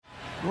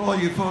For all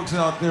you folks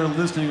out there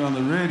listening on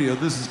the radio,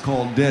 this is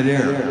called Dead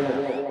Air.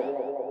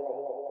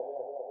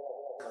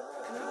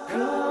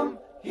 Come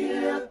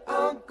hear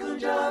Uncle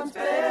John's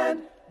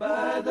band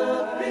by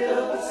the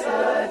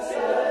riverside.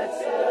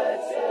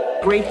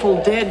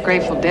 Grateful Dead,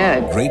 Grateful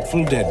Dead.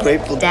 Grateful Dead.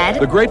 Grateful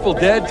Dead. The Grateful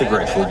Dead. The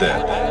Grateful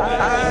Dead.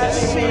 I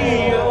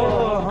see you.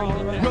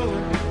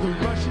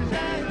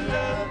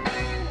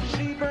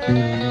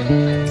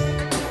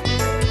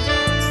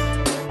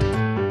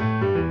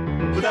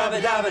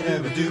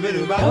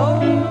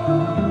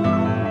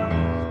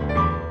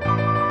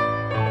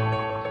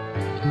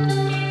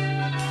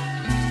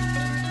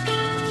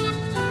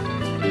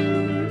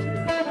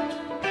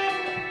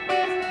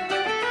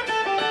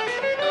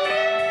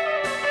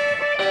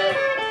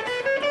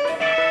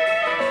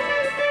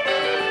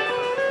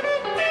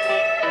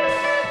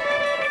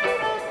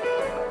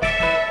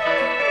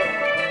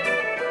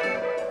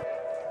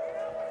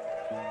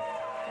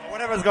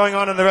 Whatever's going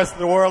on in the rest of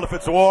the world, if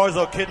it's wars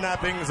or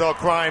kidnappings or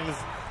crimes,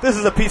 this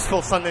is a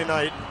peaceful Sunday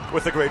night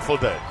with the Grateful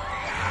Dead.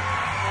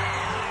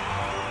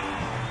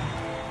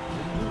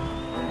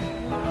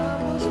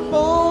 I was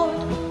born,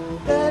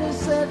 Daddy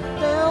sat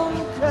down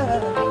and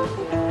cried.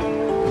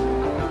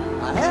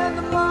 I had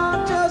them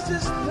all just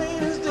as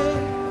plain as day.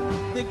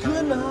 They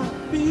could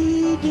not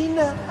be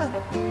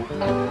denied.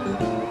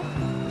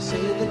 They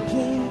say the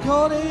king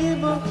called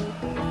Abel,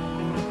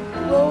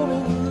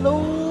 rolling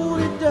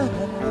loaded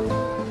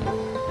died.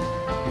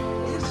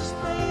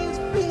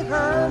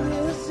 Behind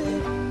his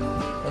seat,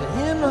 and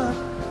him not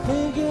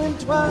thinking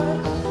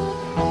twice.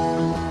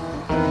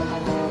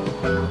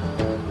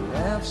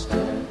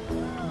 Napster,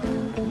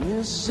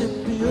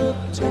 Mississippi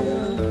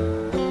uptown,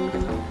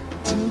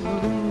 too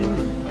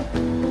blue.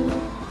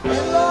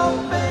 Hello,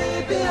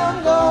 baby, I'm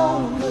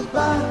gone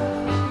goodbye.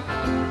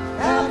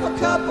 Have a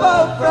cup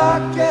of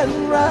rock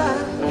and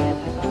rye.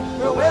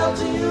 Farewell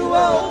to you,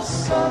 old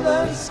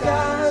southern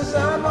skies.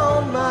 I'm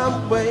on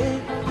my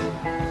way,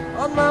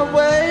 on my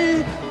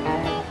way.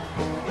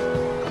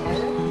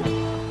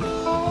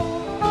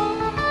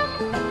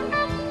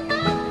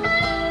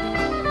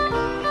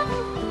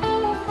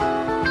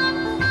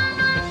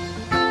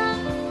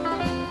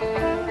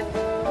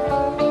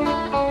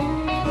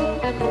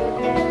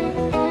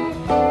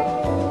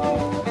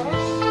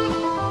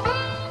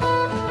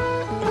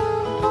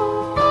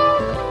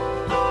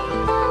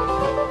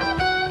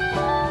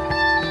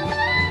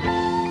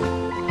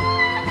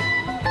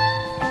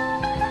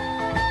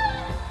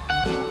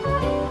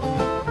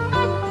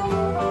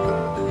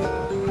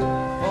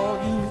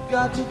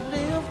 To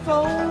live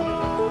for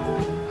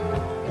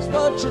is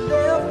what you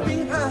left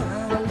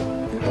behind.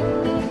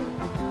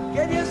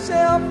 Get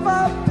yourself a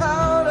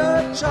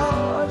powder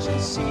charge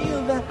and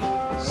seal that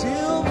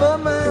silver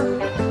mine.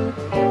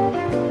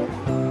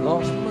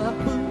 Lost my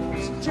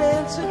boots in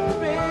Jansen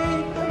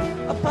Bay,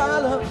 a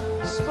pile of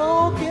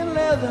smoking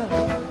leather.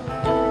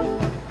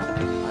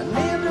 I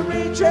need to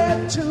reach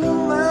out to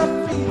my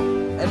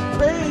feet and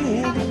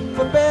pray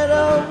for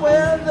better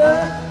weather.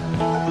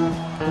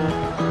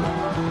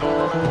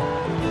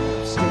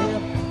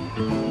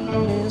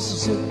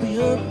 Mississippi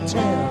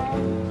uptown,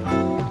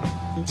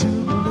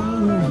 too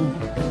blue.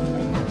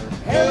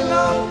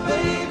 Hello,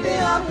 baby,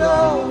 I'm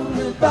gone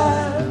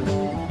goodbye.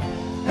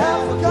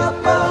 Half a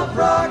cup of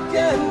rock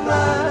and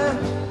rye.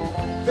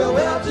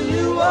 Farewell to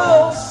you,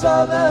 old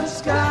southern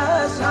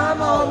skies.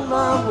 I'm on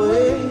my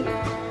way,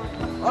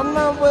 on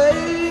my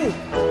way.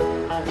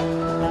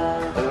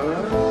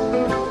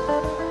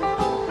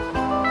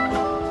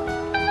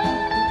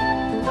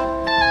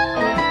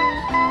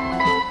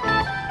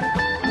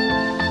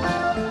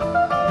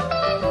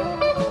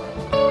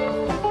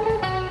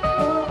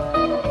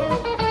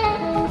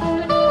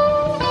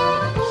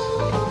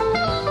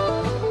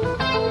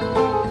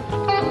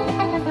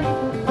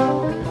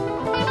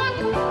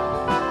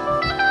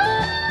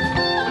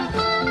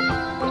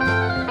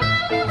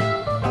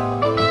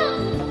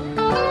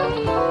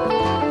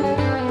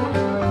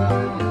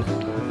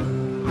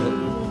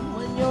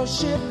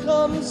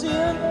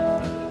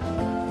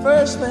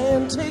 First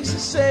man takes a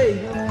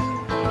sail,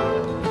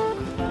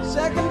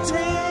 second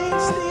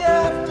takes the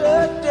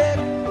after deck,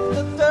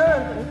 the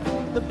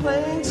third the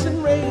planks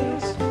and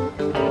rails.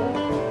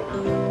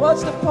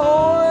 What's the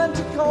point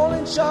of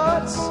calling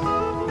shots?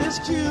 This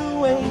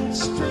queue ain't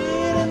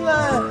straight in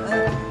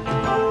line.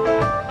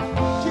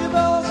 Cue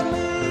balls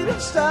made of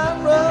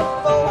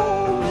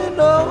styrofoam and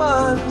no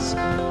one's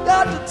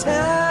got the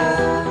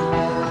time.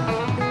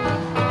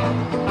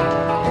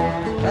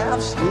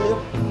 Half step,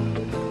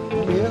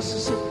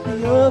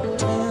 Mississippi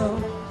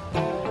uptown,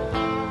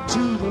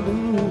 too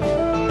blue.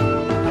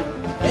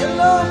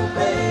 Hello,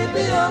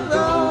 baby, I'm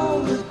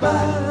gone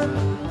goodbye.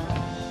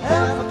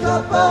 Half a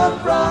cup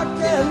of rock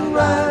and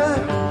rye.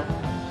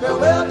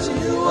 Farewell to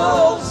you,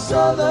 old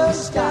southern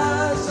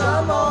skies.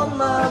 I'm on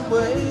my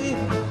way,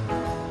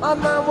 on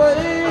my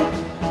way,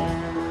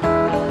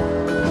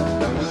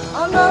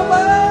 on my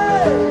way.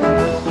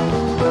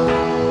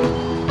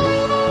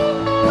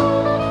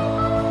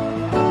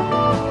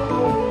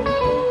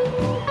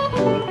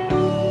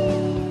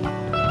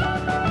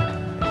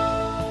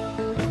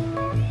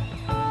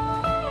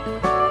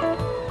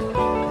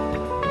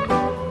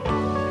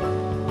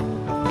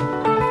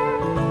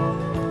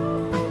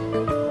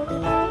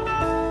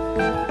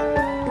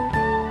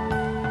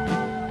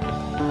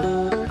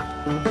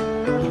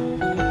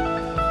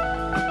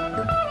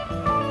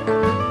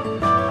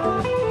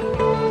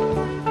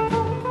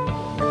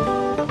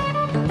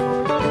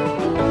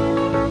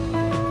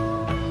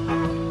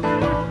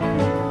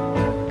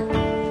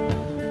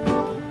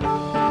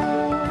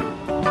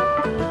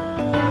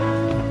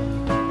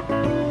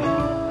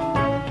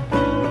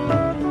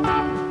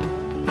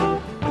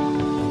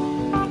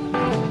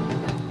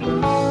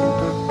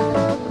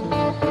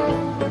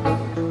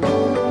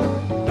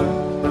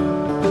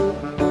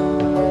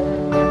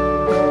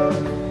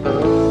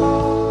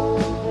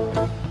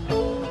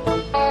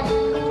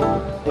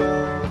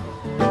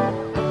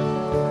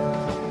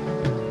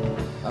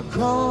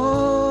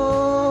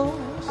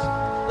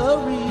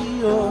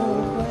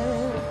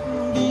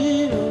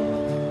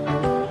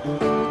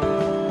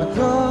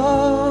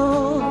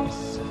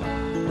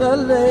 the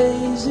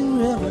lazy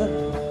river,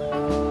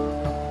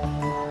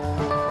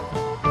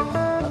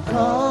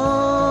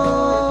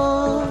 across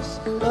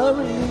the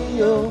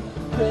Rio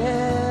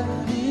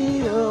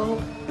Grande,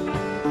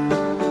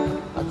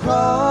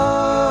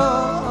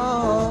 across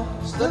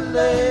the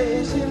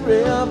lazy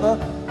river,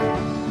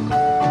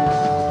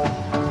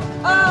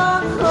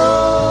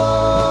 across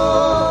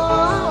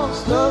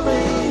the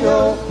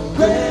Rio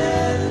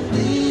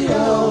Grande,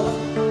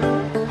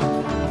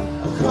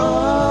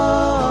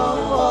 across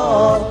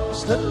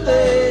the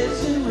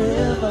lazy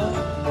river,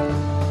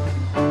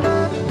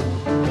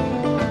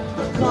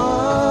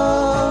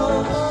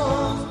 across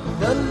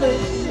the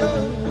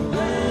lazy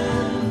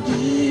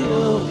Grande,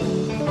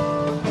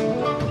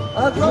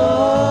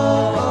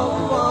 across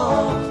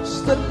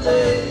the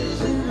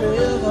lazy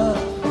river,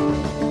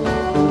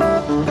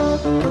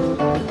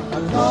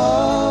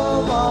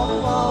 across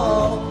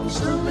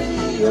the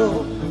Rio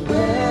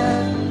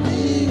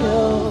Grande,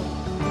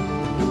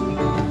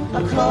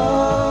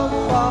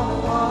 across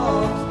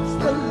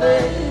the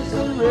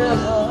lazy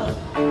river,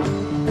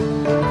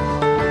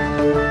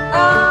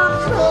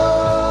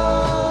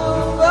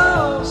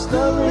 across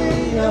the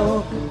Rio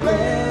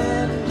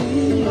Grande,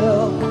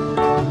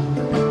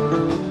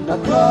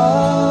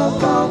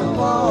 across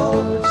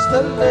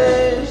the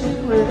lazy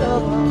river.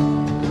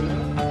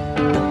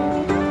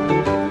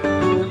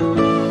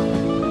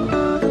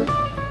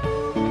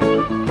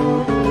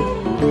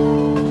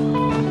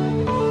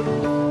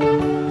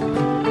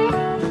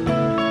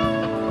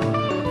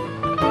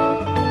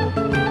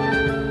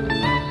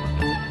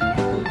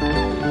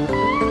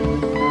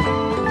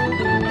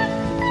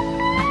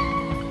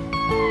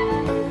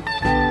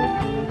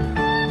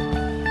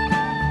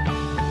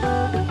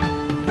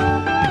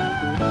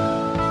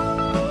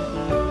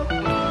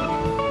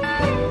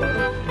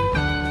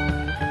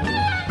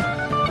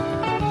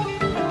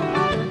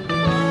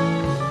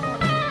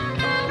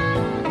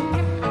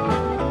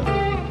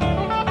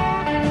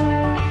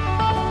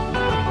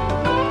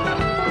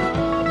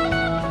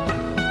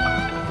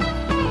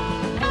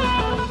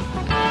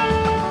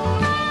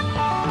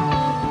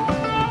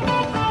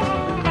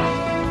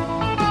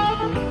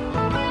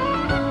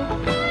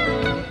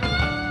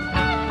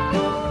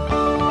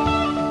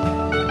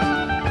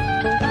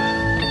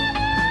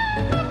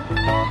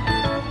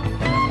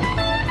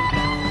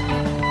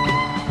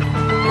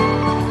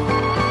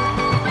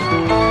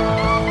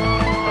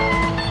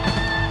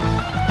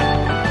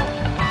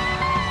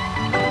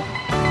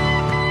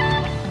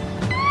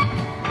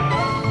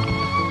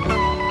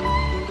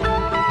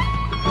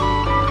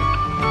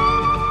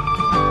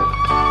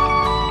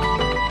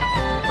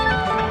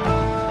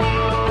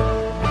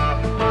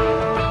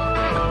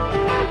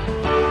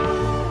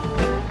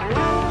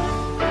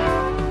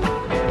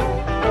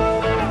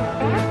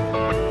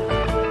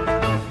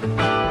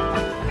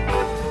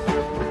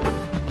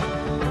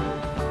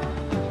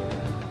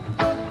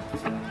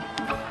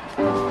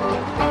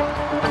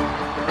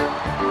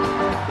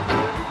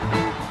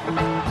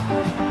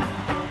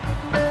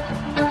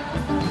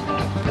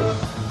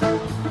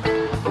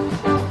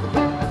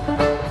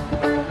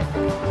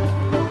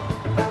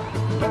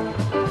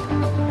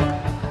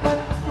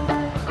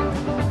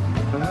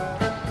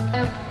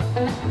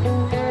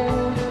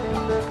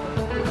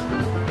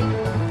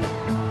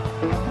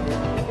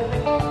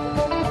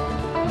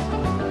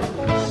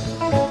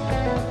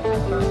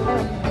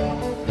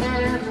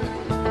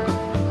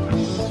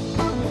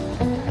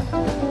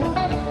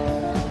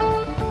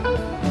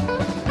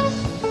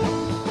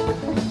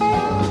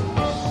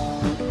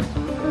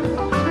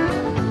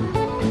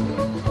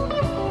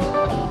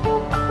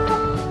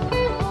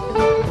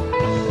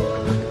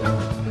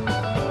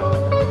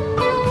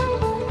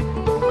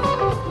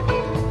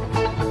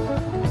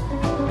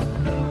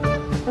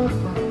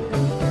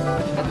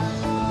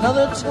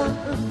 Another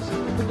time's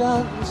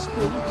forgotten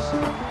space.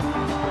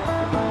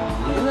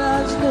 Your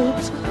eyes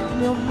looked in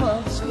your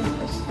mother's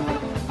face.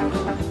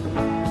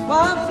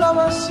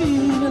 Wildflower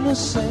seed in the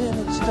sand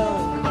and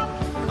stone.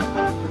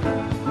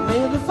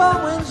 May the far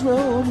winds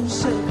roll you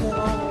safely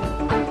home.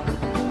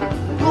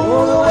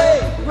 Roll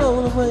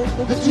away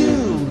the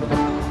dew.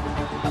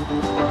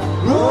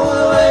 Roll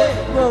away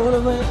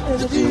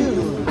the dew.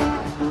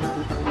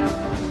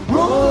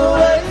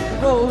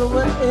 Roll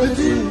away the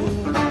dew.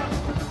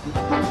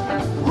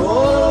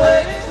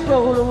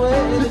 Roll away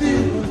the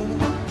dew.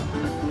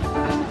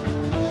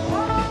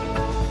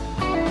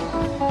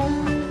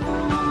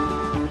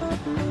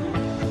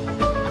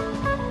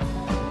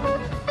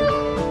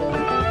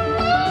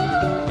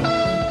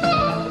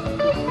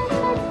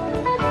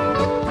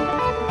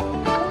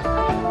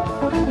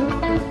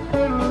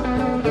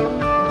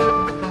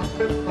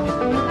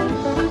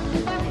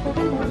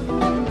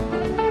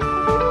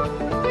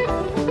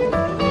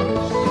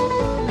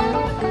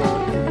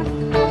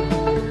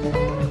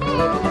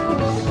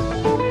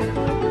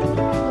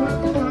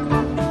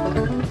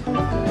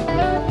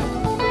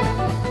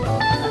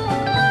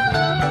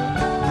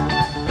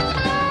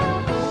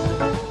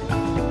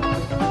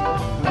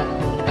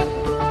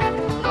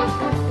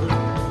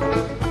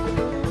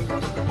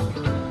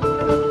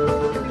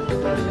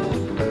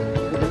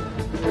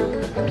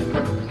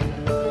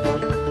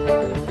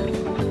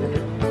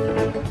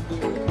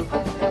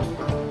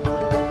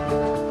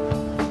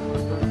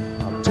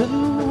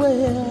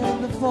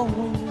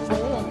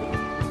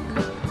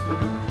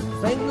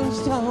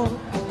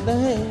 that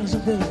hangs a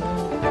veil.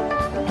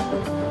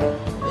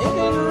 It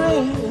can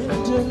rain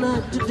till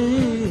night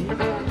today.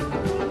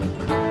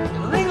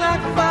 Ring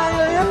like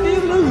fire if you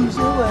lose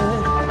your way.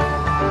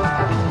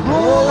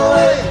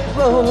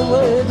 Roll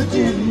away the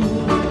Jew.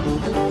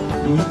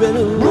 You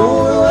better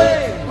roll away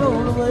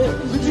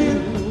the Jew.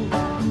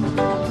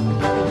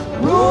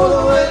 Roll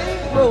away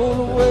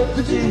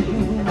the Jew.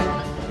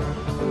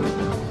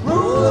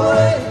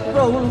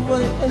 Roll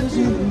away the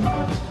Jew.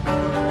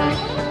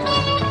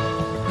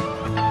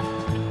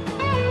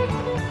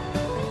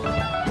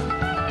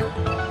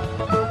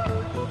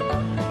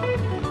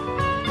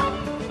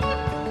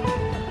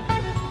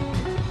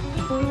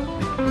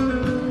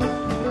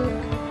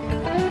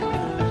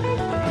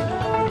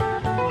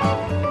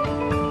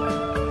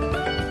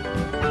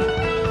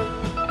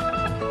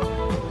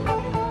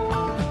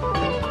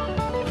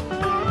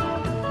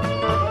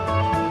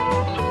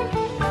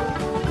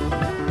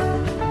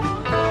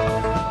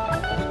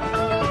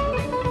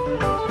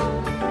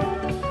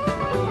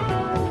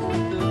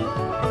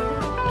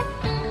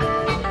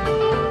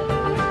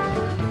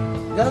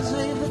 God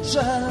save the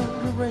child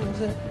who rings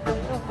that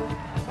bell.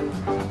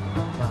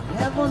 Might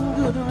have one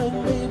good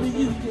ring, maybe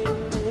you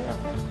can tell.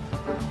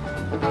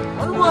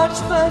 One watch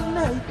by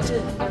night,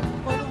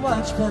 one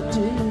watch by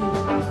day.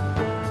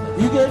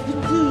 If you get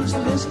confused,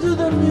 listen to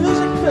the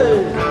music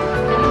play.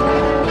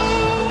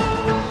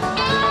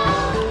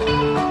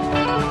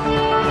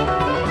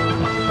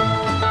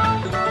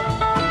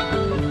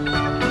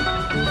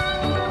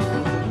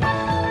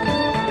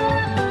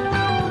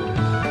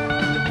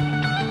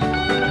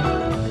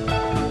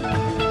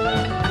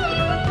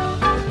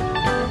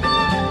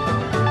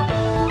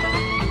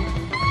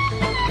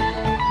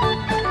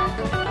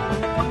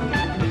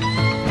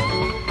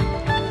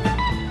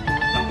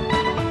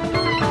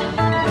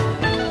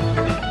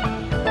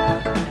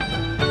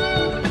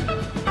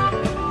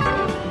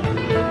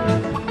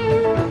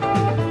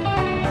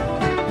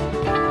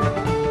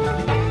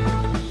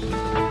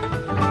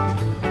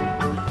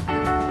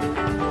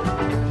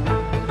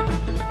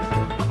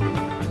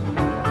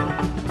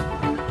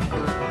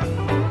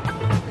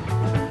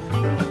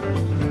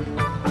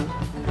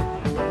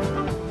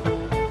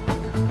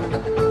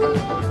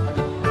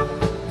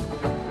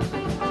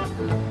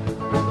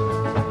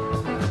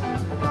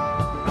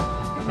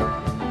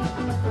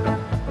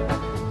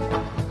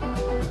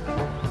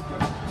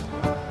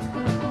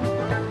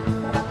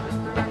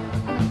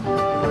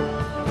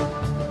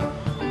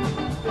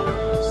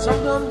 Some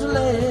come to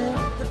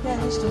laugh the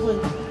past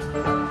away.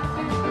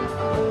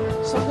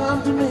 Some come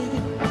to make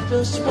it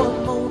just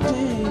one more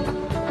day.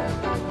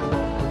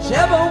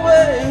 Whichever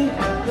way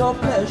your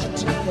pleasure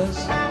takes.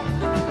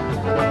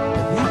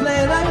 If you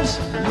play nice,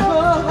 you're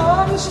gonna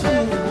harvest me.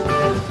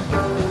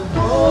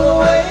 Roll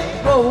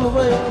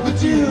away the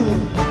Jew.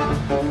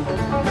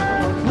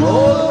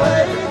 Roll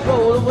away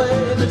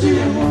the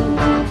Jew.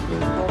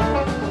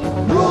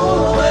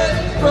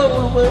 Roll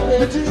away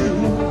the Jew.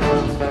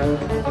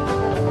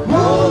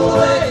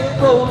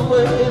 Roll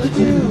away the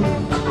Jew.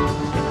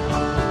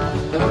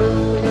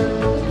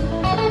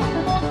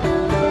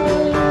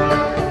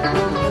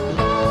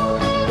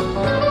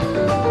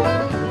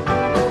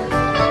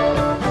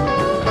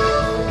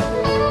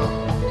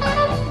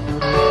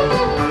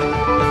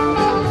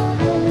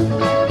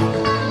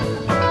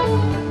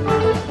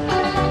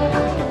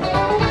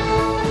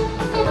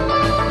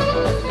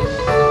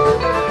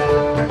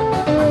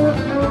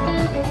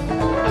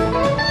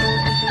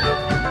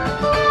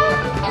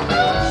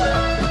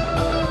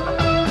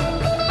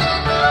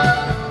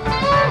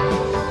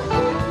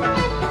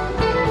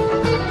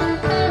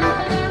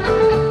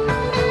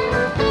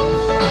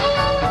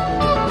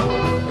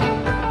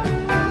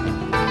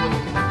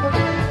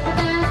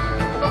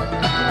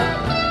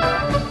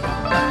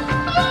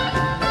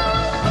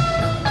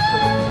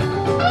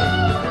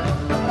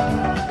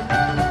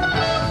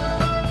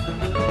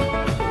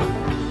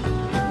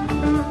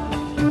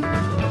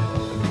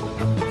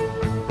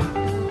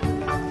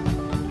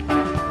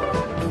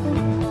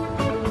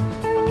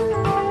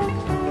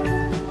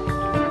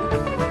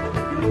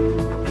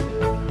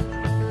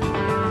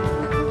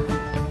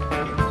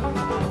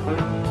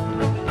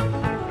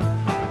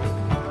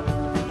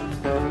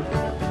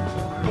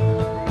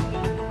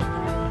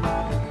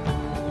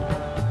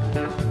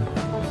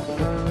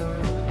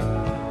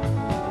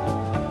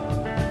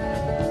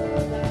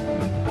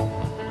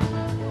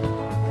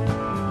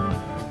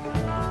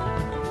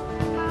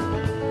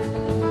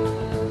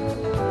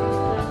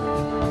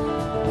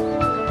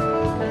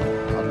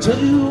 Tell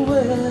you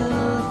where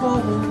I fall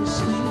in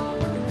sleep,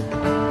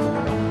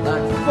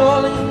 like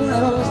falling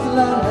house the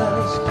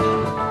lighthouse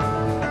keep.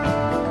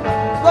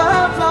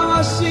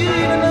 Wildflower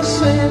seed in the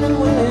sand and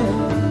wind,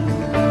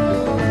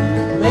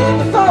 made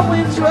the thought we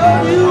throw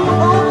you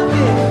on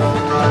again.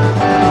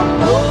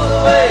 Roll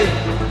away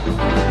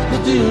the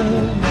dew.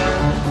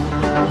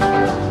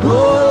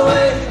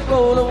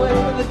 Roll away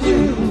the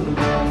dew.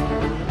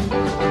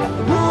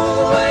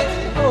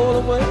 Roll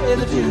away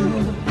the dew.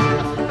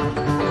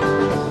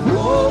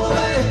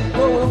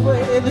 Roll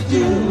away the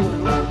Jew.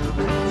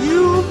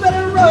 You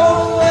better roll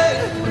away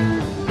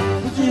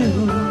the Jew.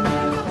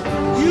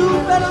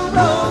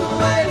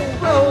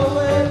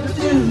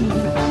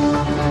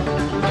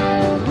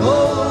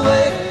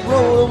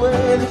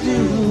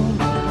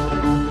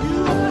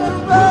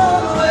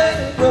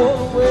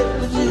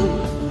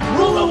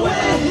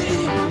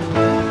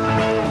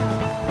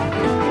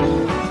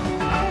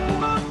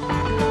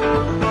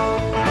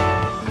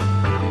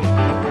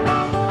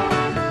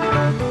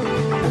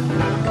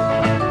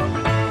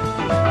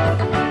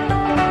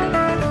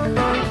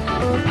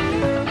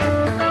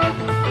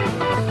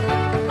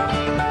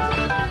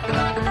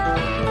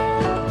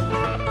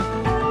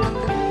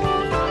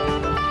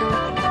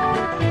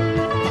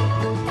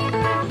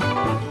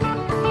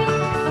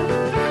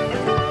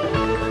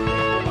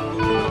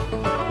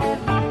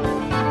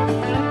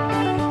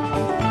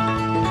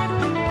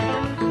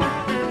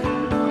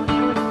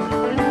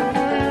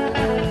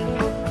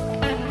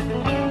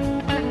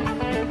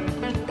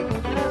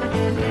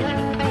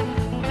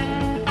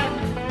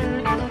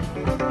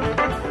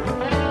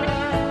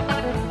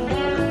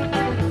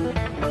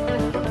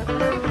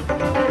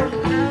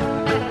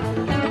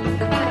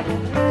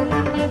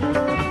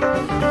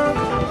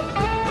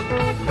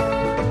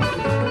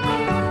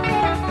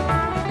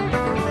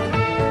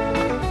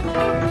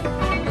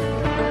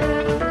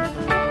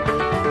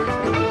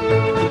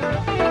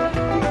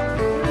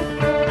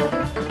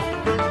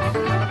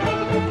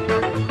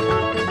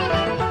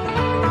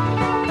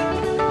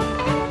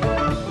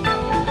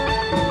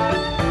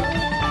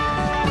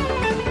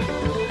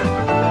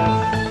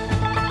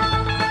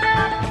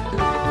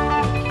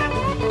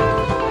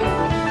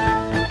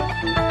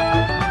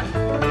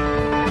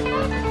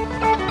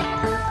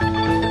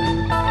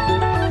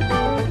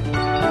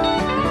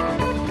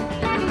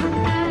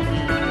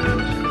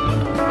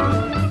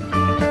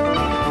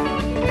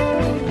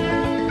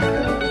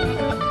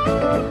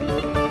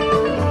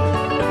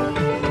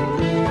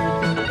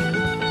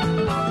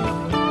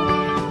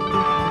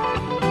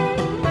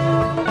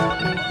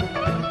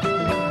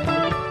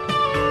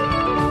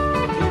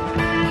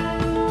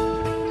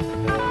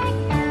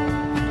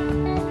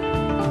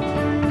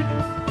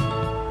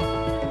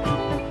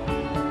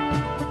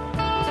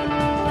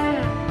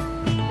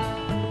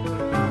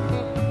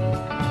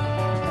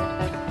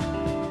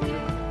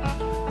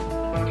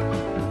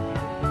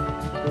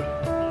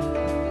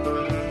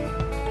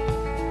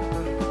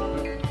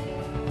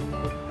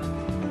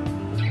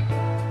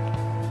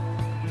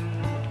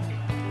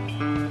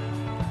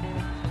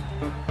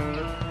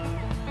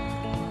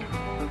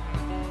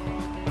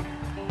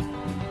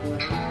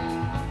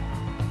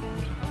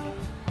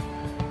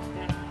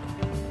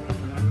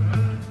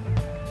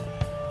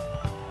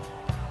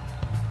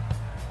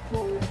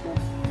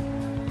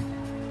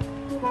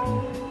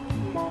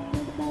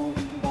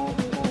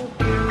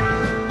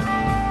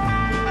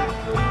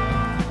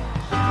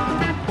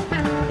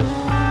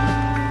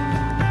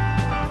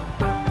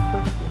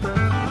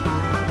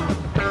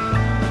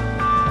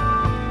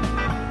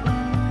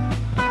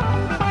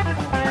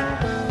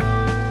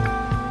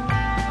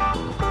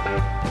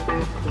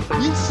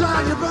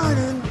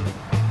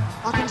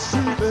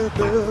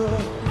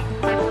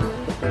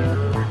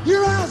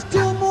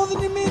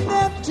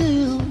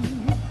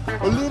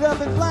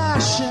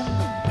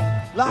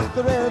 like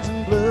the reds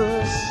and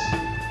blues.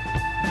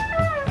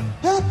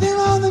 Out there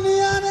on the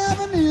neon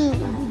avenue,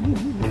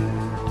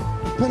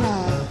 when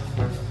I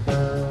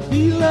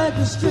feel like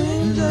a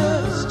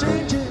stranger,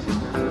 stranger,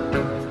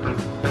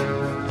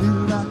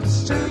 feel like a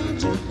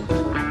stranger.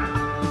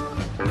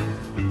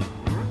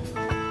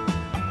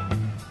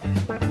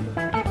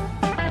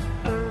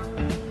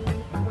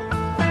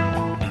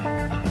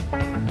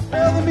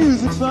 Well, the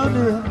music's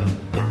thundering,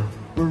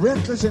 we're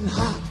reckless and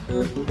hot.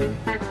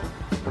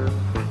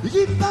 You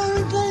keep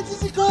firing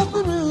glances across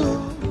the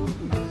room,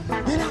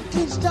 and I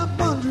can't stop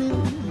wondering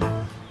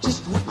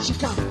just what you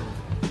got.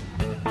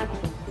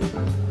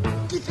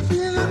 Get the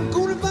feeling I'm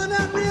gonna find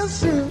out real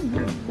soon.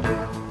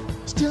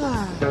 Still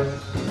I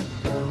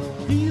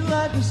feel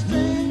like a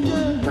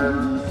stranger,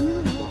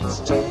 feel like a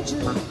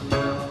stranger,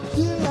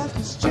 feel like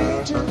a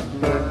stranger.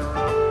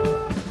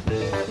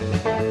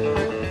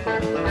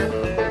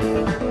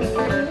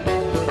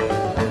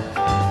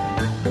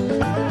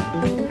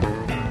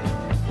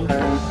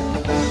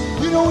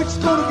 You know it's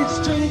gonna get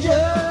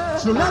stranger,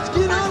 so let's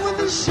get on with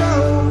the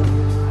show.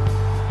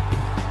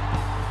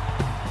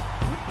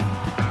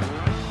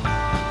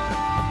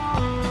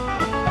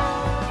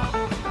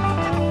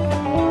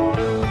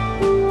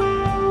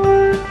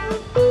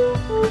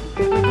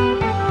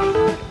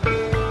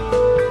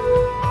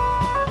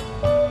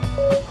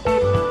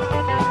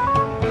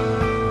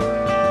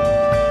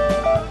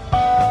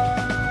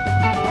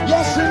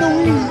 Yes, in the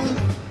weed,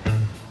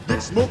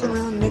 been smoking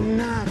around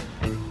midnight.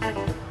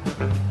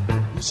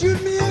 Shoot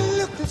me a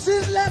look that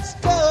says let's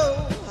go.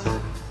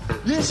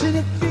 Yes, and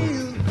it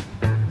feels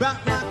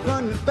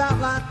about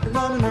like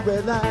running a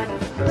red light.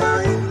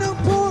 There ain't no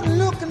point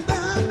looking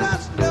behind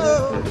that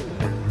snow.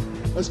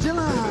 Still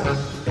I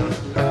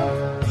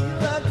feel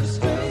like a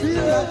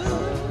stranger,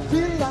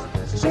 feel like a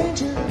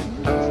stranger,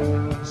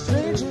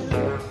 stranger.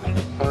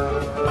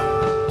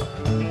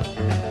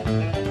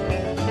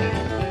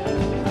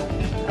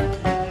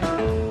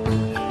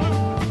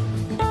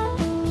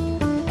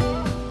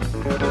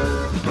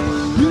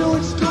 You know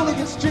it's gonna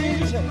get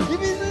strange. If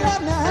he's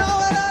alive now, how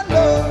would I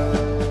know?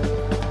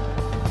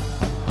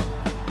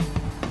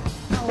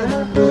 How would I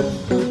know?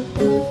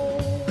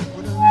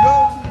 Would I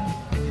know?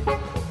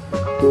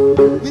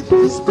 With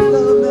this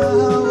love now,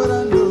 how would I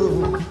know?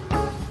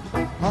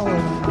 How would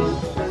I know?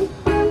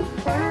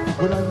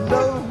 Would I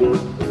know?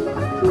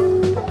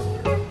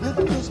 With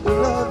this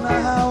love now,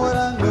 how would I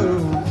know?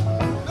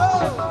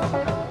 Oh,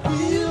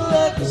 feel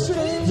like a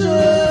stranger,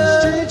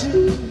 stranger,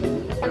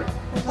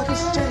 like a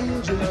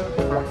stranger.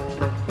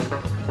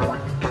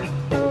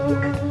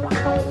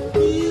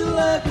 Feel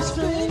like a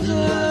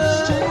stranger,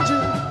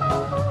 stranger,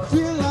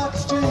 feel like a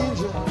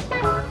stranger.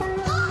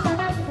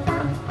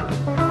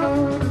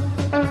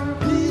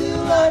 Feel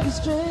like a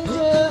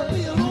stranger,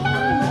 feel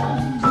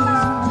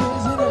crazy,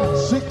 crazy night.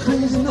 Say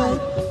crazy night,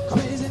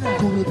 crazy night,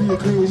 gonna be a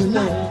crazy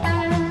night.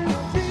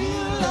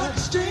 Feel like a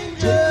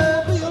stranger,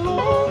 feel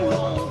long,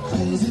 long,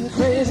 crazy,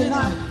 crazy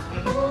night.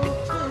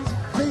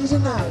 Crazy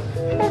night.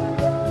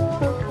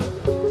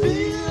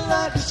 Feel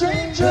like a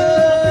stranger,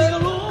 feel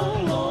long,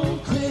 long,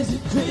 crazy,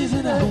 crazy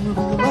night.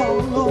 Gonna be a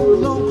long,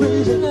 long, long,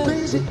 crazy,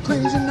 crazy,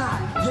 crazy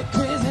night. Yeah,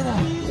 crazy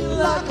night. Feel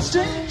like a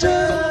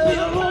stranger,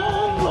 feel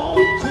long, long,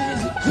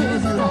 crazy,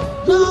 crazy night.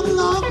 Long,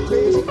 long,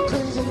 crazy,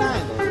 crazy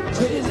night.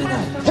 Crazy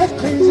night. Hey,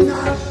 crazy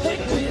night. Hey,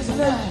 crazy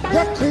night.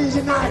 Hey,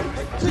 crazy night.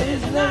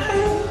 Crazy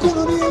night.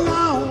 Gonna be a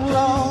long,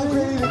 long,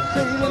 crazy,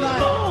 crazy night.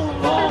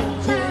 Long, long,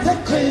 crazy, hey,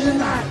 crazy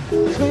night.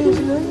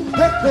 Crazy night.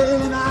 Hey,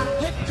 crazy night.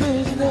 Hey,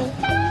 crazy night.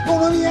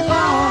 Gonna be a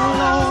long,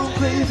 long,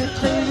 crazy,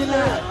 crazy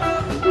night.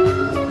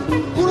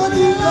 Gonna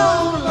be a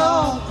long,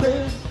 long,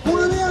 crazy.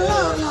 Gonna be a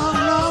long, long,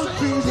 long,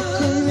 crazy,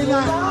 crazy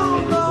night.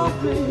 Long, long,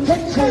 crazy,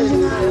 hey, crazy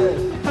night.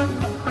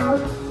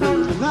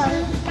 Crazy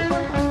night.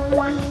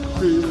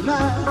 Crazy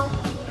night.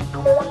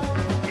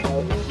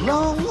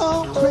 Long,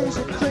 long,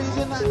 crazy,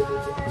 crazy night.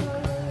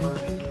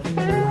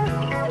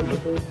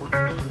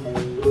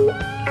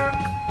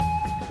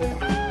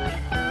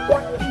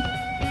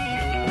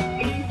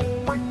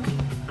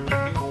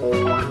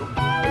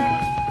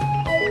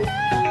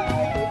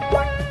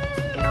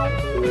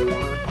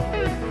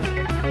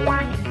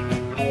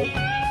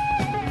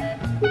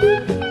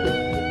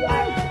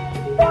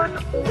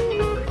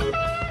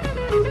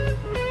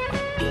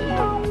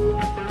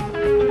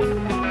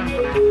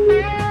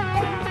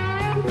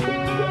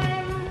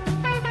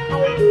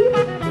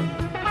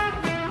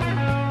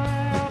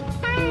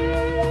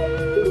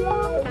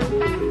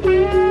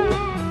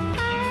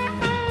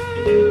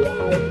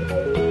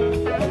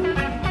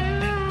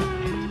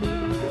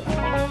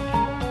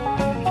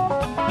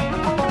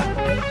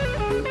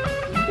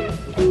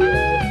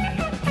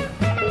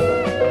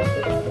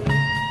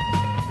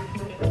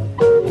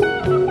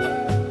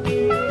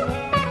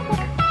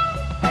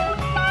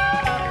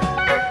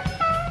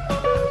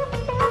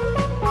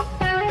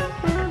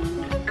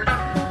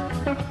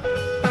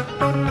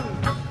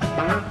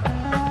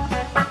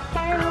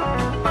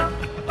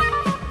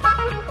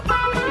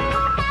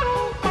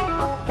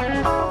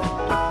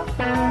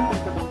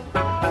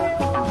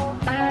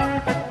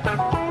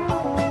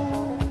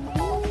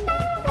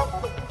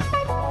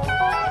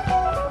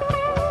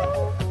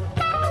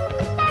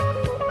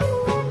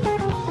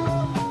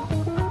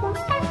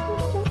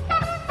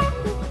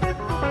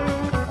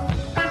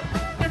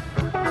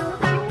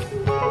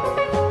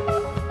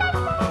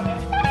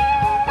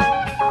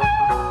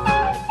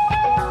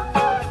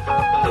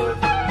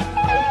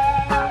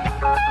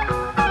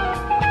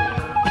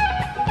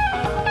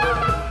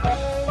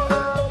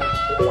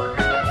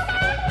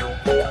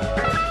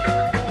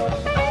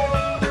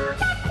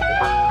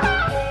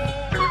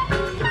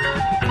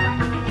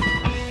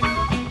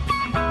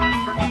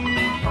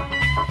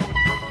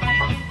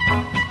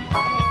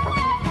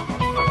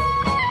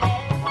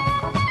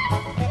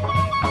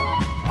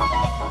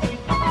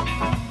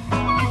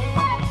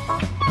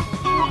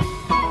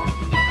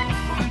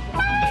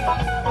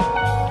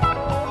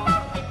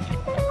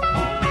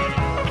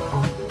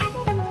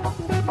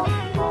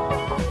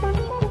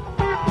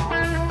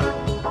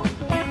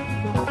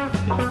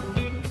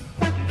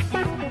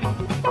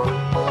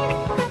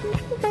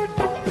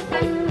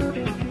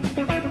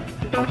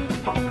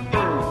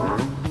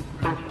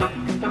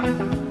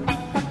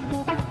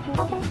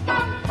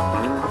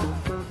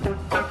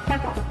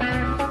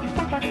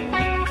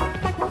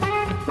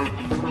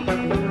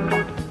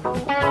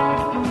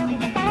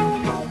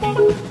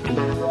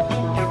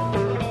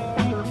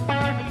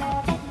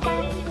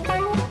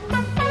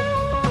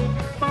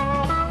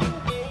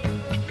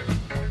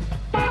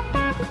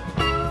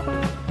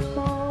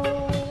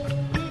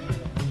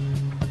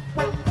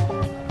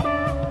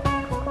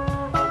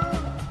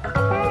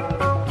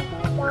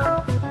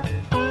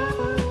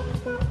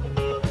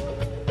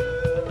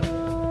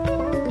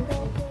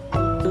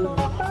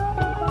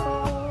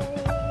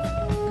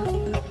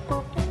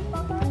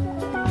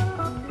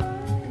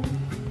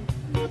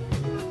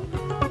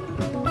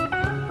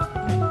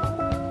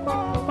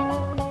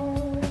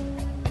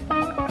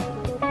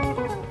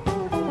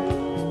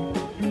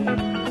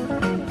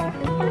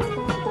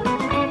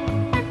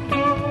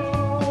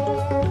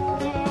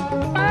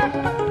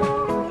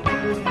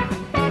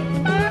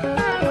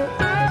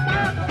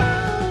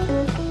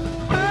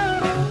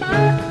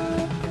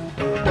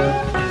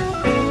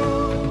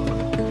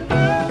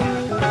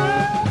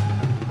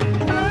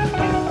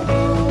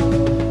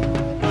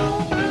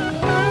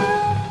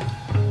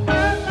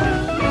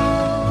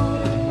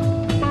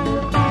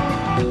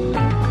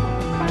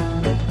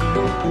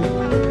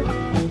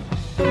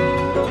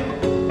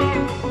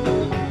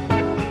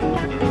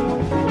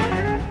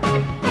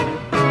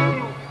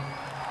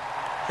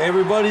 Hey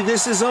everybody,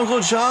 this is Uncle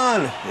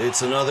John.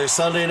 It's another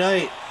Sunday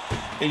night,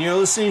 and you're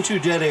listening to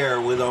Dead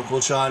Air with Uncle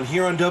John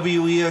here on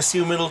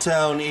WESU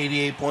Middletown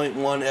 88.1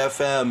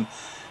 FM.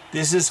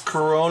 This is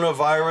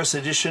Coronavirus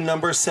edition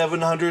number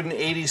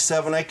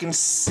 787. I can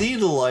see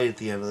the light at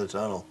the end of the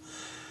tunnel.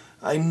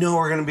 I know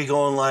we're going to be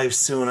going live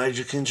soon. I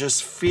can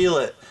just feel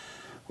it.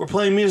 We're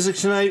playing music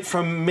tonight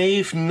from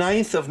May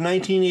 9th of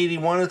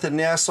 1981 at the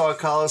Nassau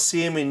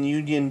Coliseum in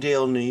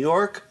Uniondale, New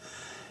York.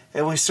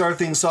 And we start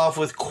things off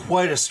with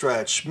quite a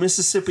stretch.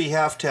 Mississippi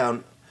Half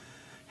Step,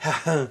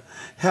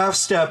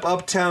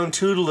 Uptown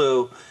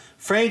Toodaloo,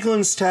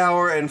 Franklin's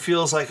Tower, and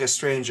Feels Like a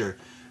Stranger.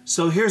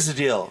 So here's the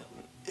deal.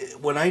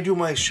 When I do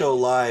my show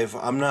live,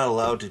 I'm not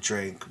allowed to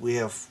drink. We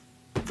have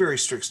very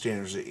strict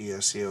standards at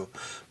ESU.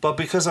 But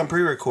because I'm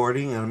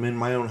pre-recording and I'm in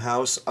my own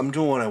house, I'm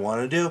doing what I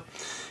want to do.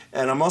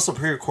 And I'm also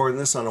pre-recording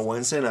this on a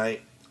Wednesday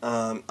night.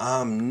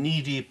 I'm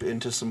knee-deep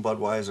into some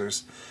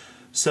Budweisers.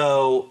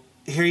 So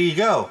here you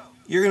go.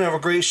 You're going to have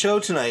a great show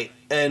tonight,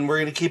 and we're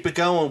going to keep it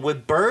going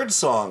with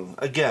Birdsong,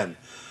 again,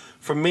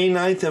 from May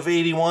 9th of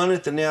 81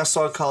 at the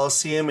Nassau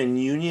Coliseum in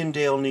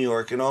Uniondale, New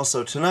York. And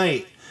also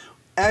tonight,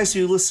 as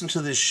you listen to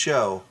this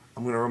show,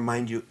 I'm going to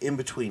remind you in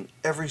between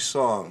every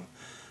song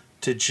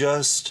to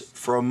just,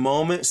 for a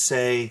moment,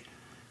 say,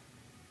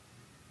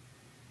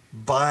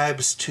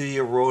 vibes to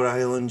your Rhode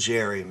Island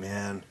Jerry,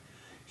 man.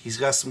 He's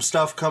got some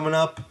stuff coming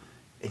up,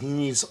 and he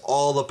needs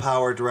all the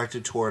power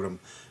directed toward him.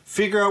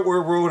 Figure out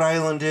where Rhode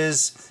Island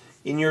is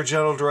in your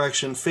general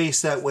direction,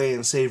 face that way,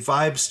 and say,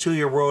 vibes to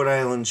your Rhode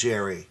Island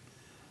Jerry.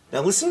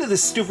 Now listen to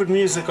this stupid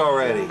music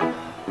already.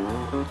 All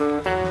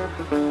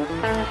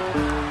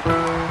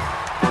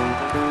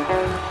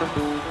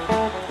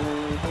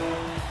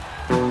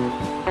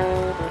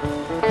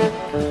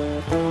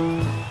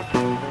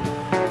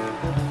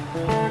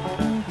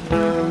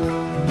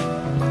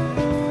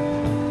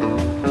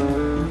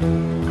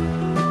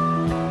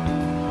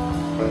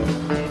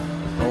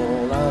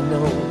I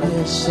know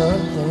is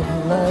something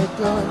like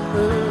a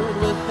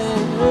early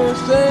thing was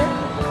there.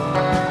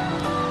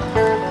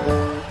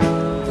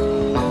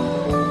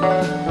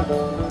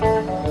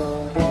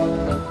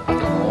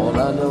 All I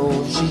know,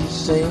 she's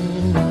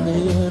saying a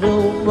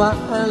little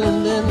while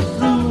and then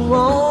flew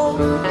on.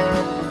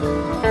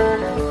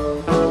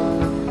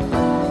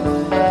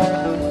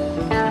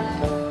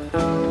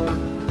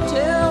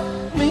 Tell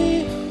me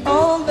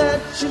all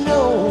that you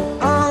know,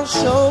 I'll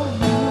show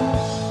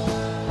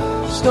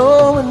you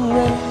snow and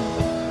rain.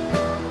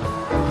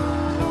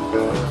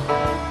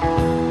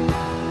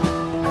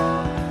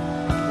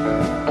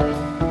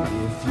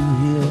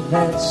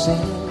 That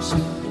same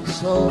sweet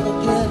soul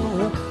again,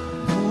 well,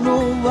 you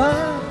know why.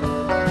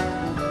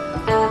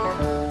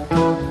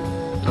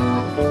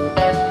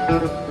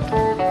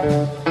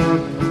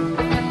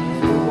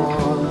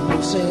 Anyone who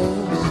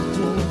sings a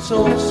tune so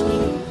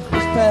sweet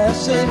is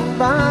passing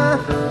by.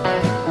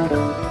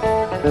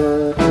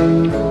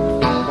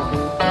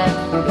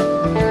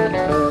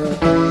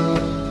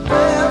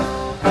 Well,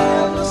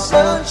 and the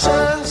sun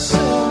shines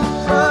soon,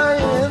 high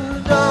in the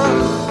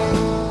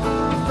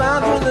dark, fly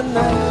through the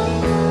night.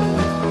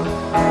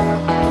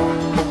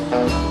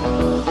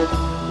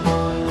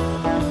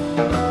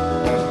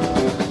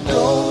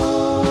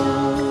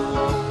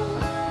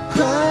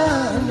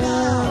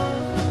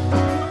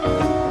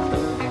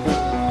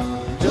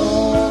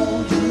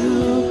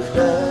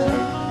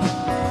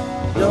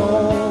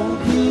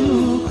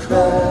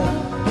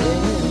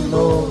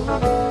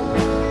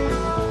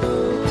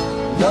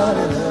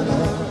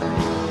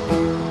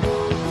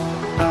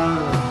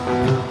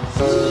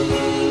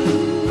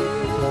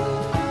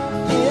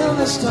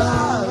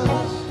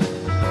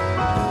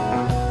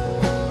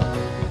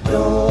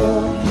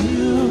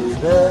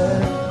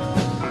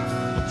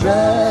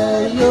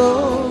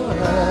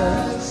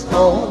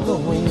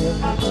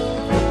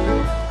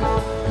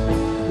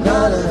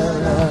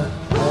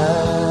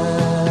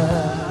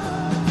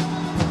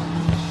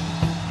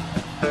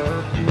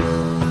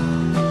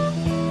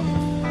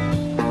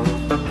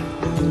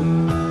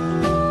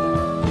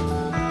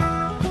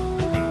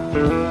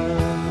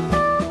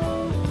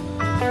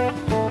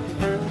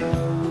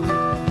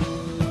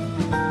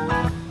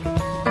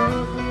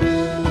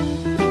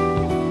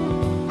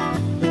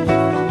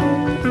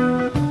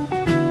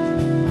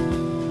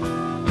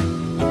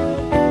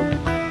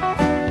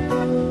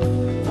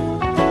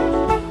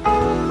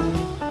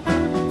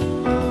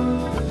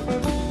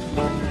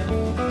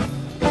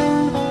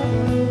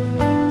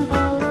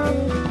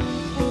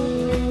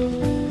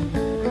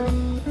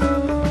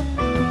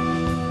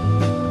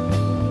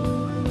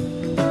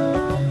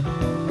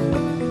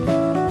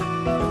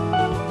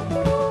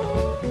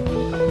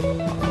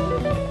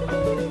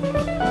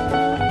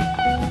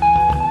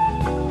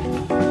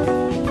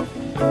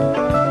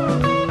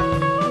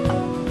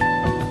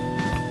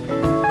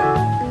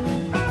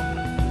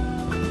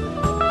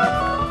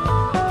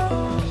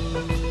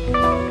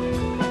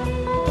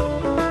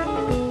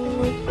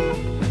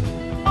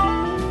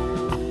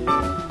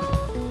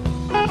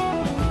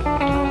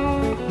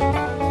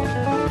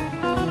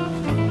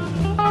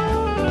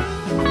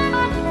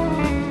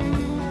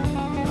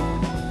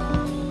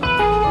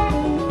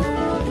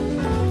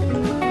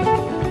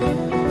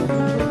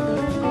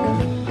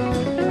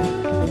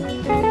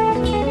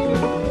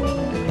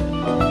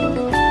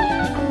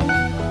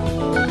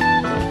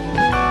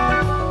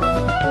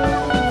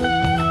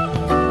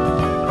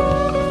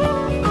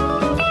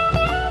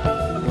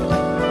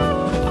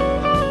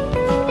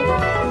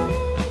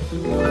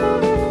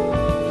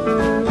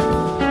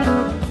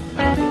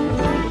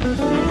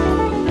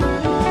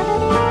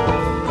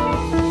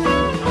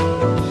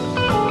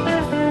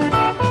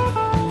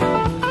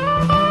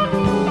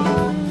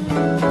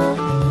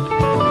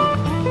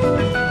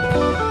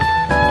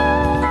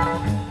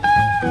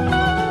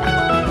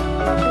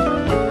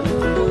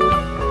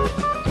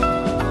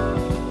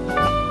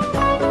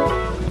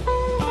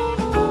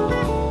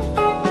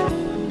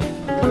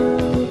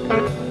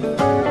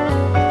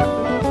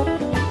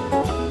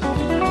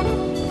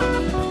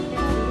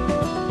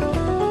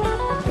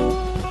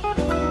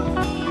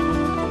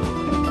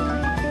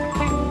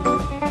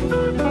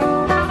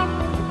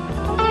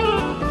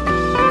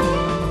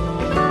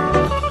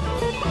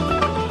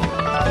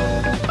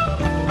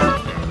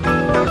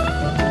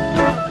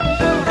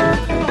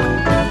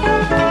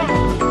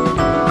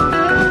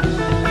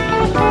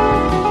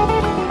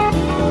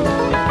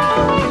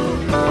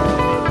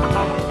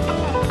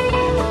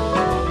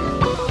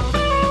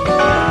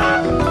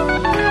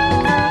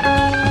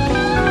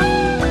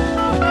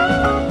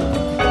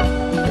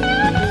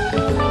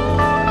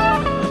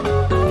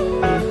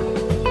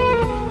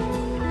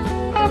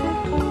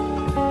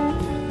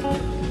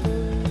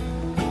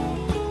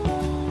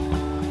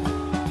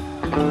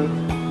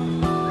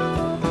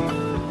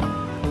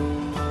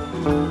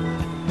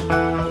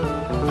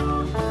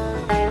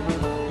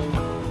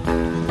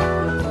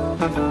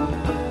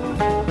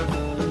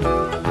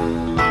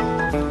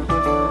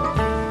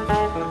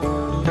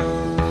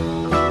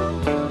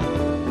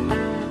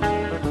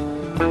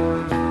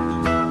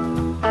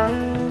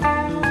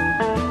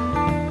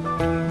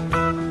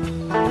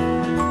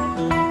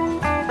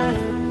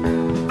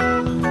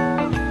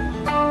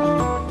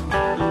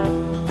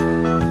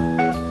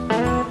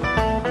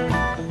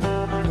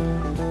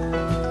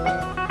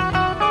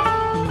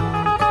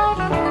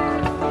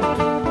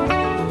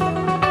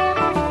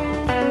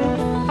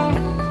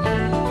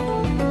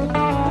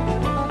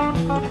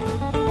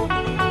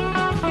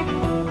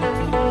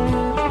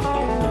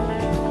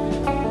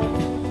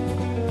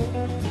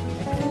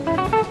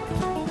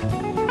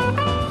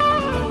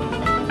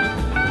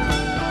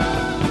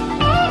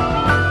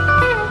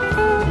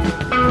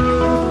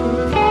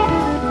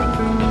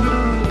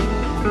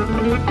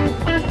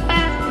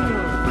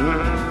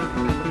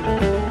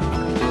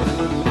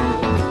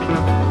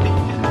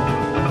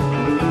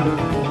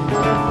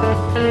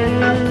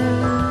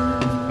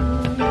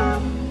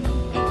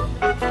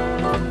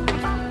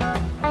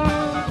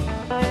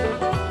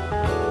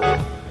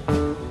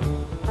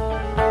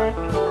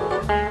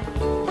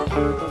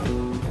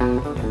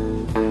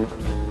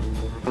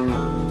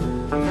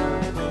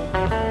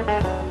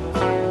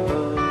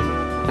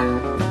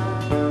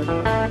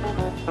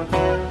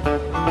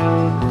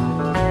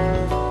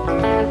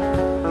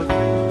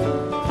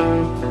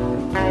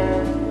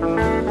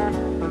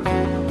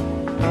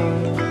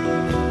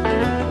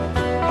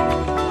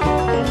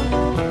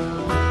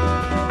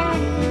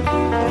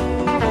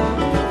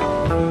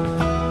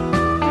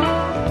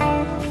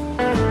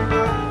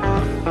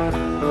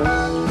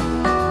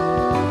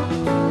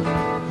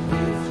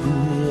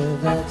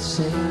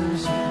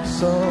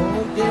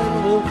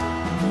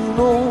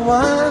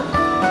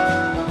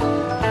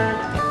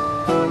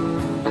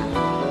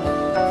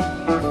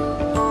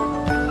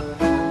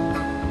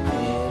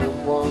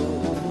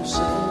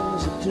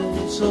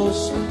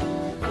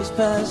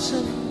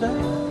 passing by.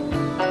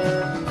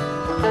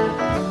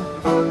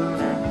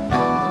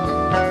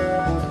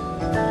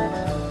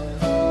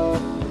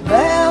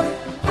 Laugh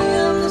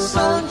in the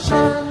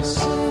sunshine,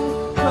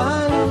 sing,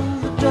 cry in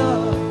the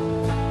dark,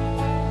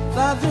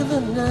 fly through the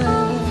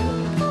night.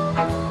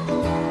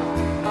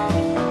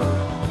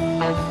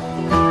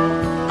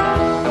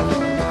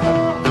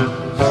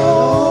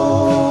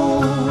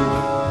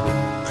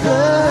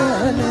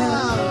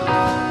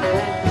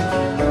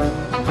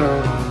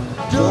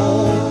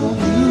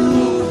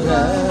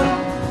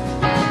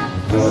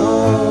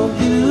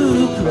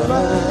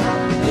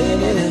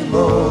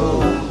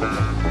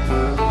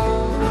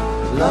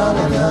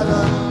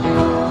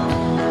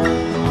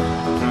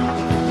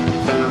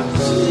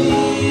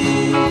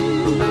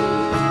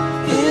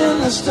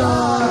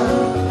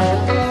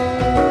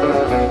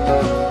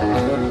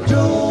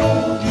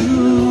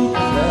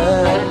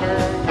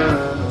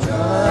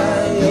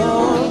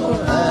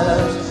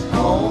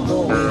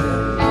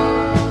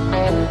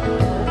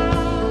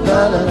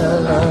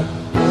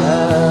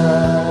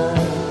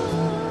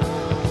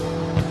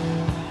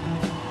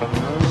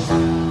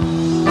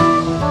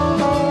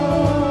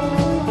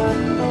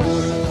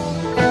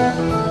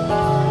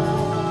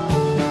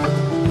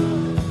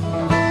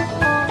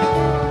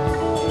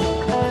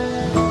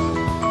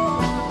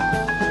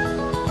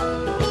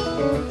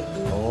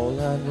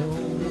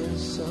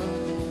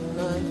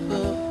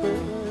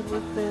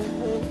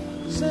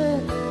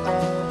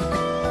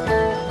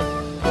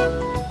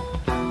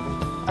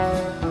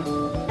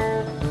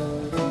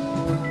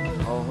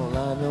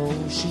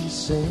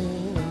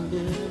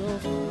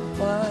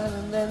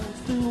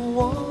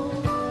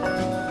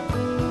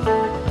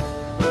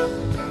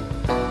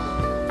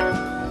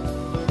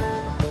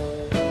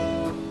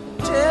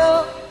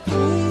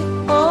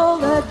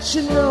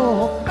 You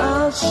know,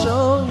 I'll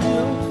show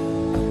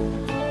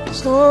you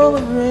snow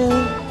and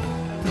rain,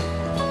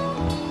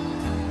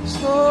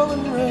 snow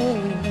and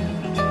rain,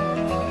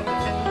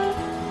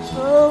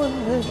 snow and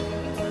rain,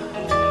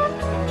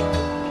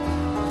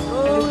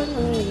 snow and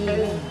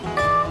rain.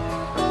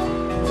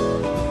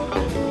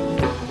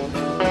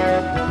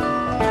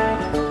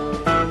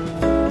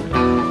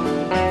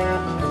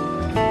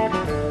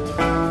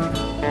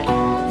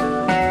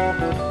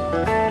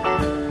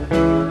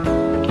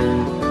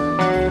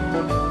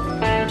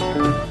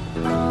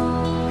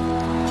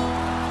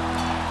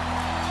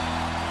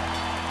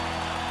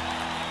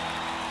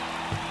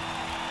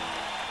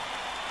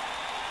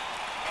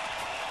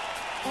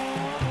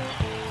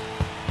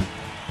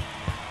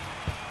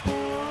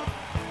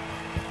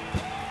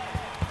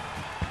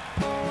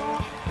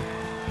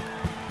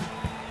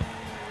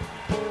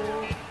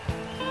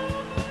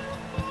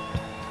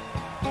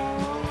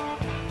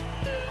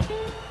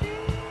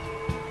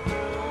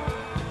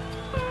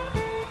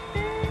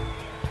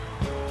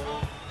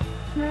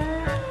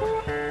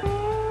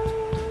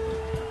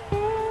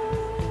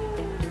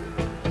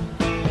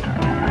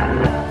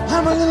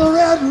 I'm a little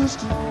red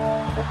rooster,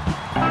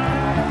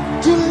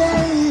 too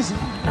lazy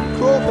to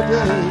crow for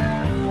day.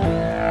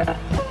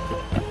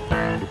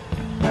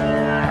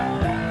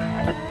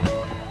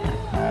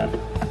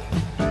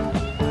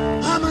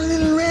 I'm a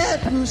little red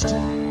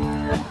rooster,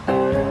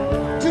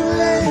 too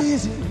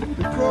lazy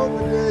to crow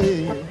for day.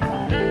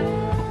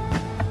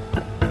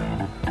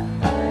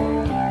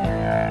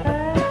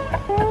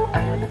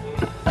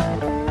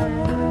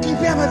 Keep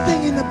everything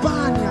in the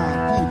barnyard,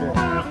 people,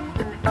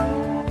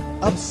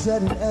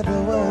 upsetting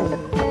every word.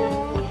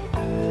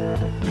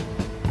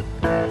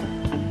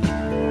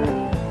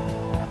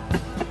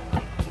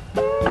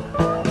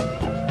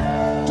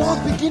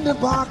 Dogs begin to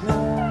bark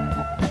now,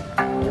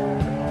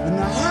 and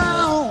the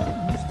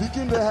hounds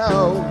begin to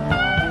howl.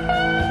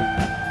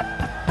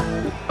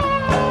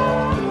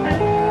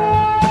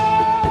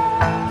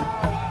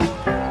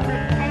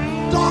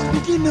 Dogs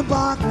begin to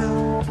bark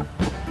now,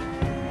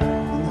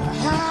 and the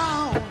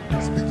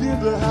hounds begin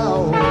to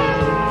howl.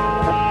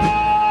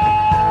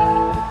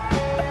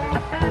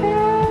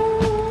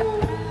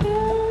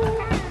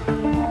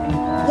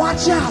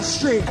 Watch out,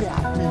 stray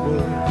cat people.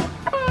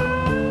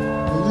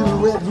 The little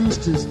red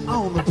roosters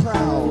on the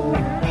prowl.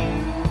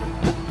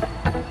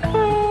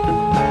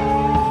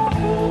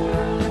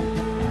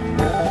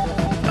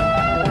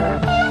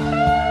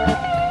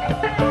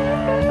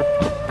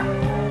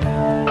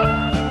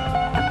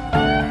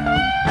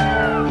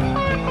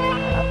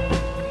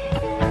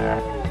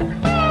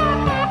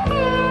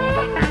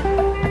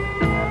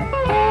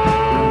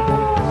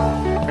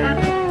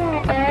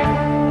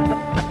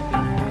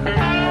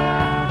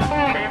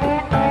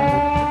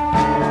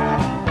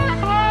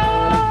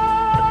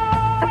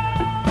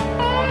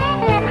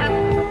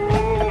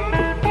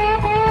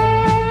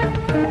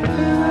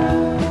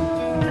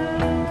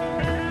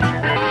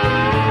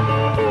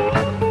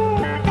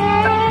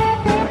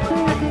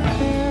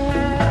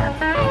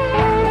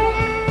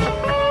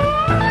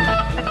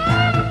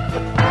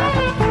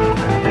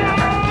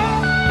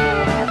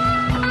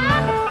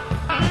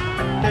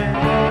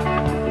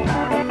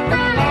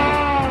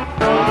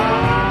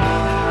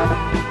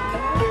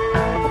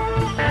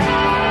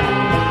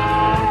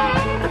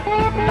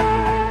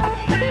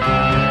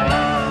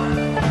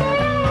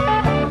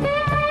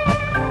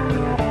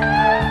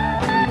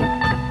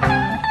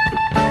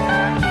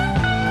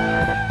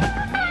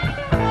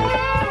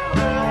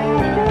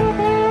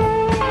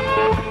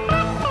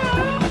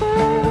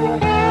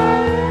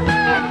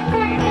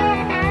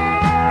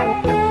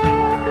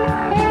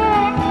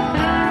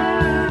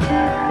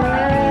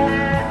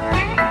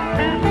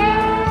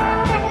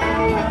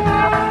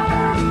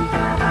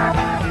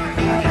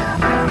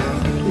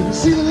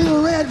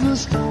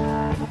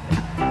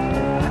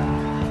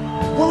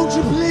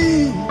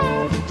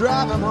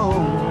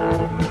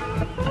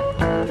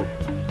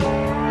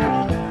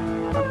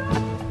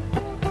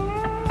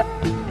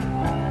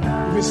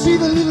 you see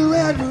the little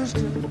red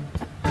rooster,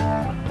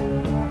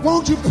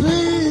 won't you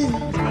please,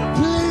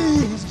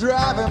 please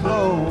drive him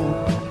home?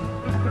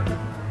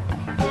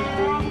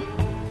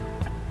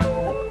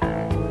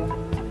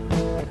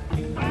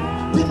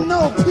 Been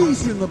no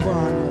peace in the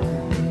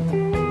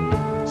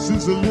barn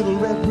since the little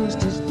red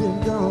rooster's been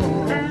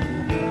gone.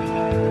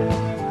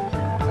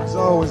 It's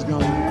always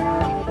gone.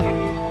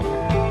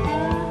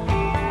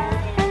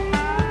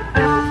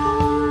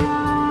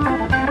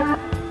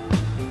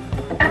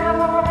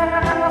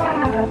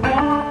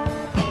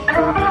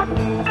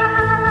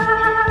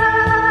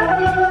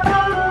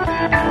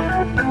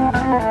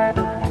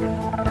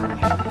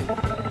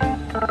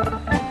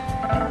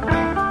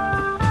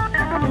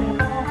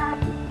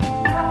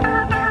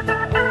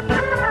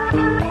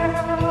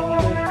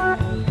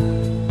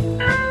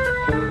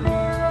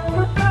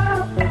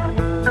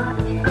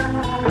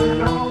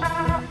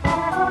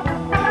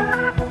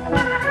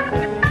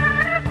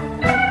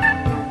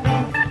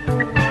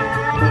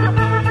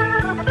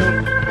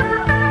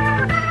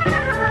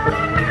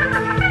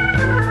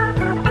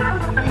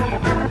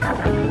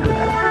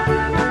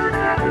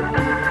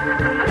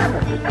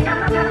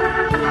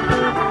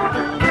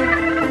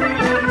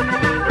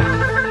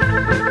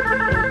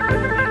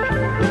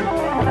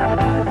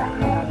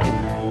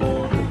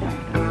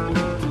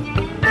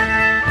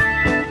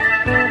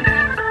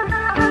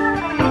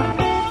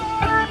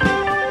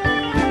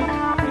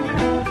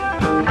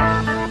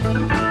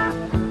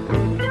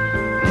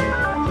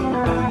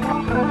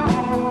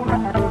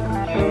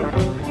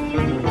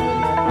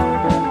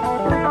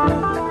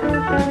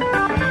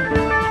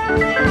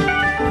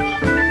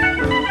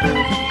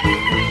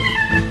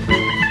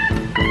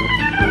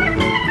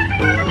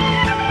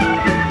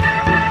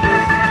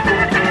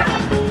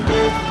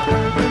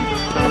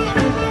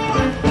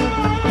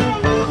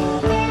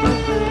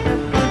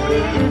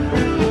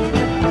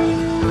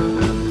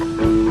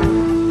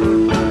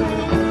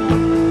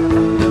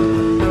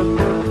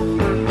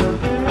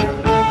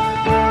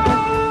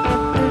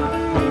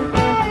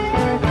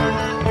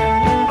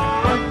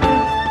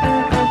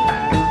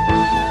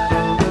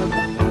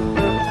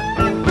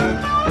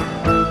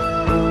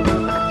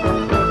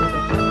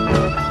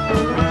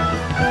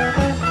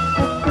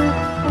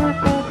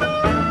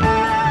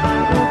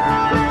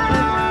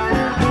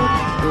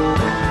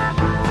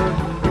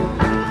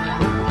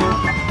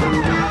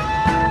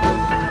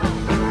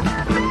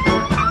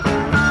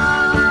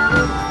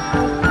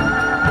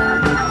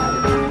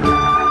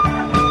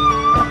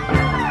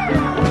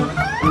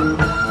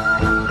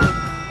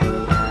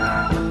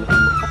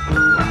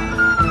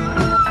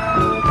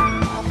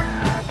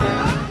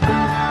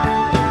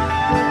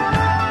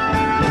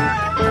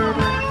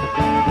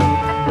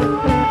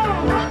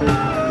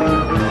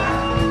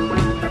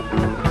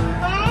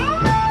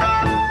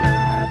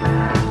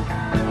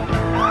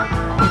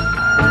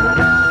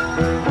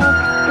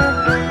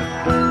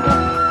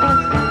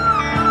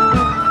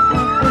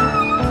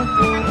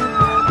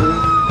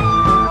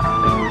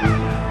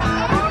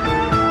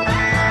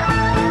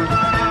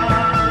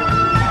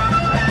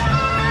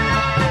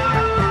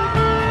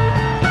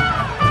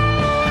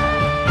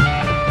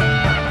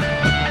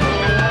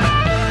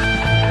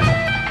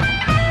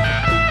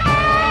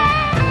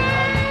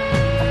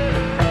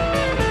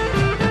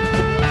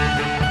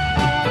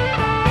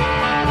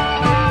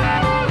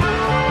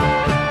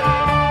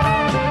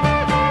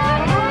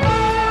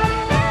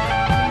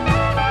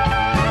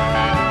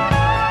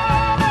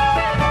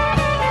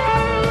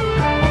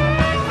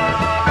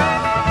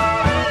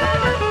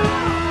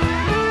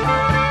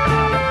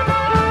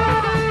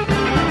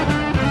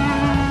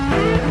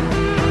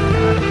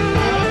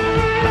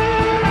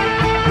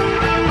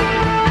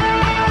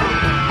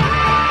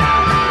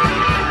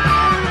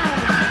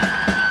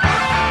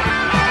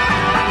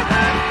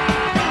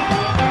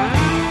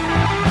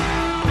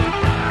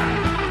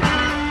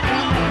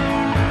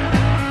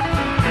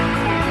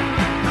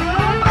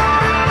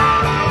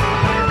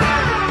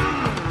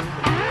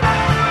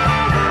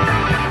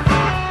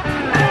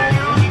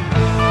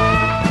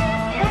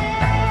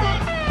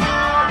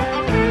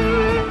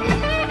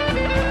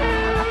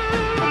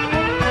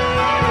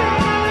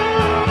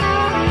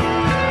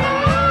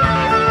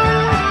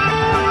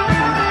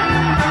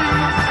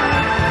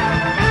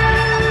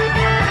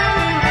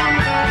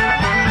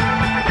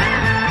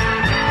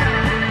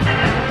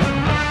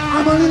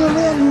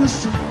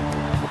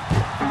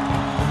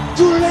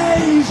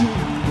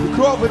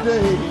 of a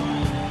day.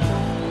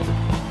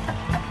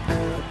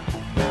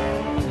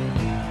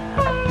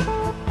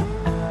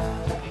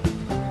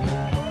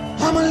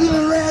 I'm a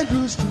little red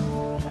rooster,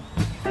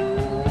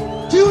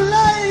 too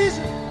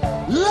lazy,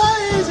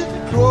 lazy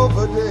to crow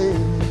for day.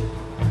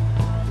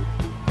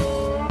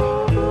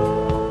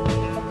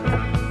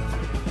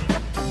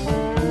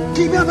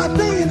 Keep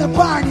everything in the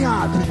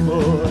barnyard,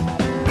 people.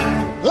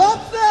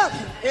 Upset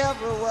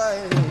every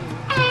way.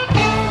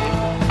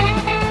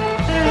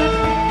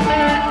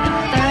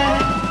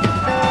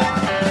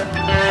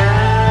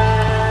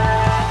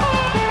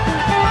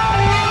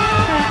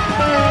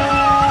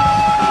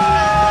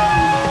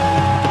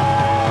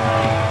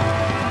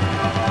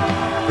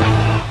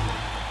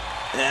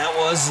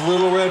 was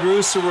Little Red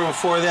Rooster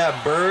before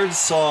that, Bird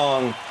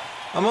Song.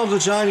 I'm Uncle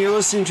John. You're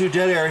listening to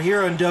Dead Air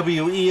here on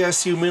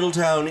WESU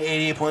Middletown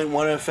 88.1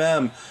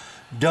 FM.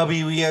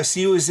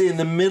 WESU is in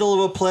the middle of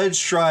a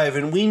pledge drive,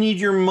 and we need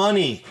your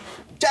money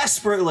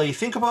desperately.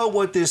 Think about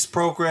what this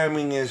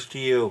programming is to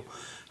you.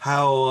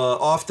 How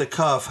off the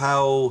cuff,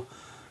 how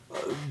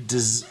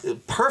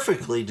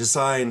perfectly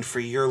designed for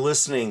your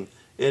listening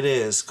it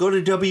is. Go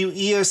to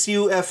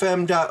WESUFM.org.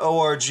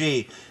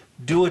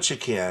 Do what you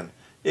can.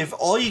 If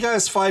all you got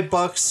is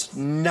 $5,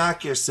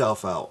 knock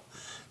yourself out.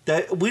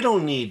 That we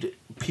don't need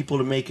people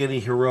to make any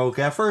heroic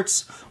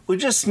efforts. We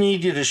just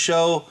need you to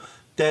show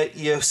that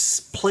you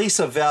place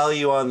a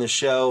value on the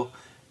show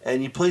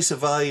and you place a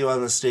value on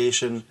the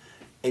station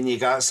and you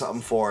got something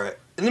for it.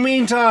 In the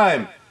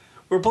meantime,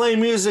 we're playing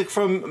music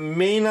from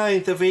May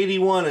 9th of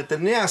 81 at the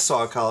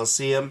Nassau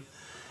Coliseum.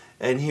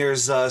 And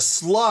here's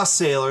Lost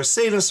Sailor,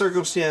 Saint of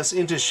Circumstance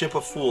into Ship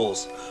of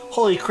Fools.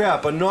 Holy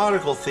crap, a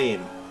nautical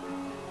theme.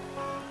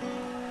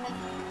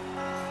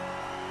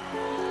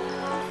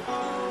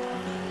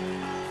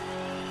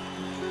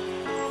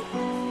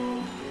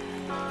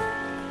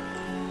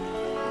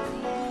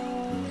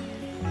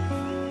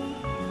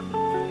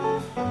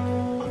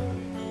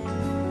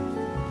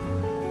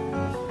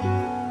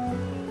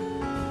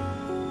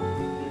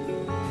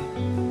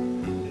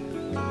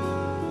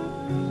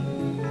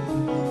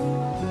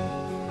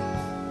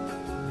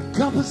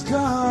 Compass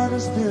card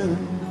is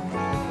spinning,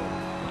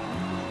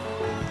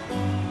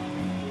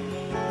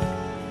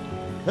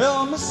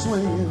 helmet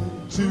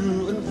swinging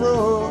to and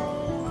fro.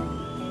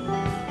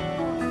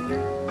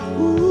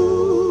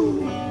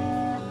 Ooh,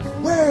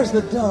 where's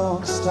the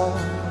dog star?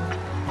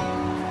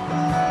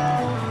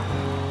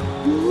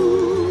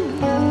 Ooh,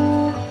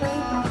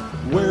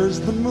 where's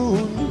the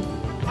moon?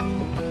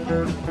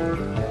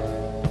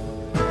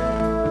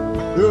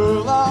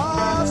 You're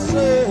lost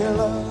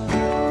sailor.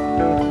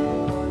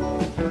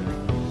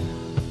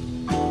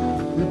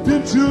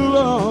 Been too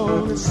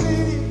long at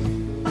sea.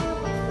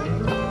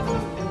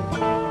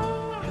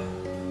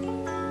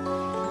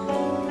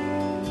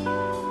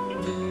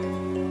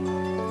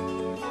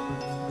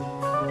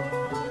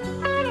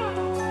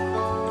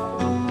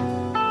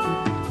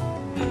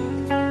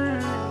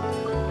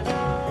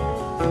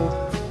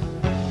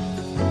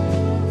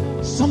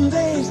 Some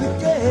days the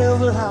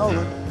gales are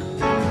howling,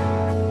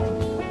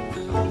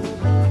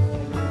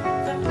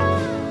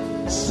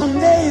 some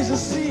days the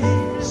sea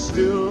is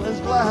still as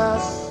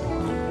glass.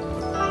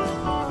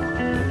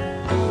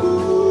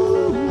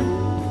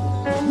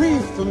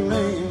 The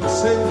main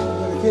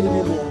sail, get it in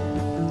there.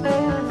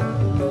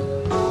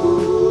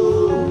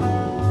 Ooh,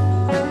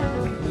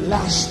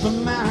 lash the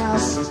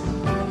mast.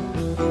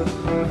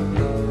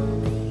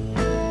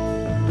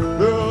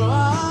 Oh,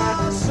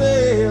 I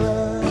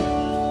sailor,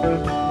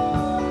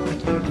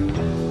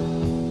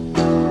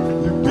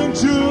 you've been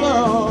too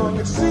long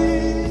at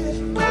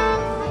sea.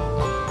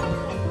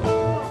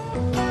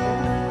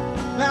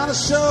 Now the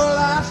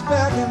shoreline's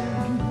beckoning.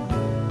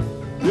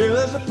 Yeah,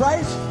 there's a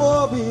price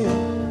for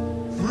being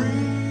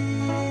free.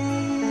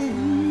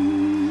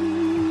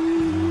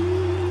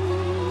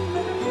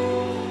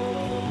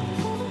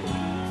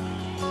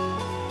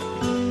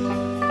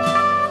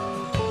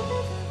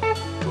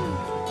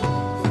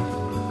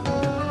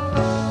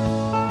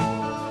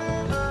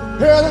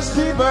 Hear the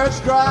seabirds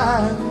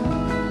cry,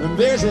 and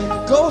there's a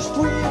ghost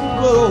wind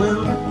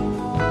blowing,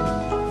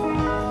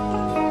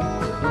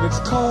 and it's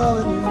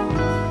calling you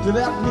to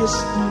that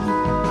misty,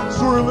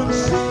 swirling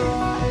sea.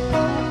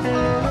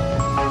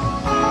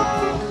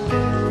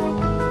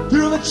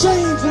 Till the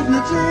chains of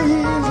your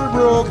dreams are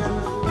broken,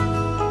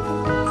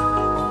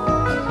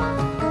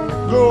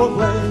 no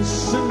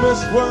place in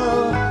this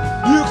world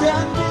you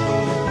can be.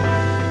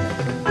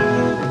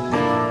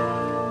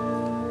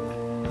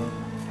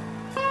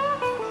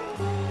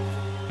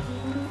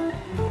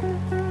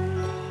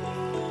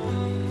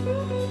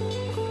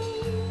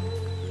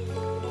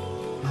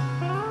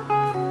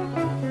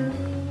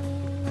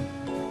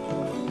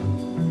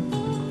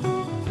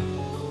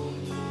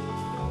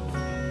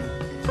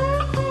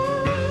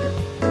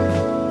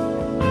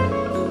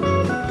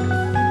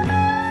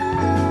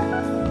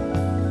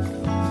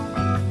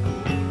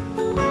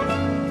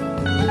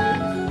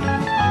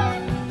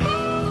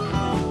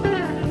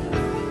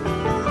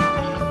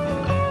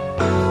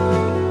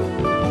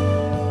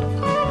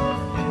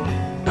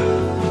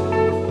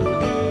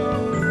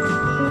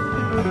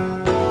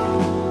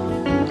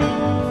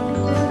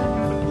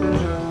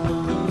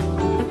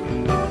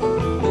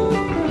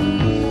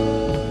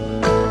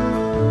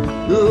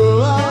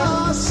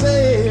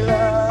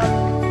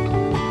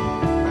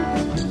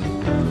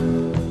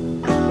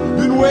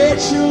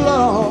 Too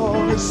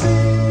long at sea.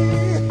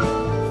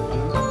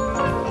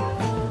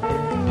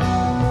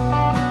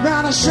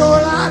 Round the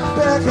shoreline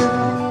beckon.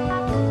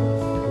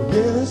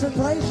 Yeah, there's a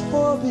place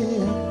for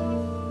being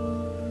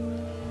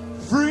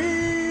free.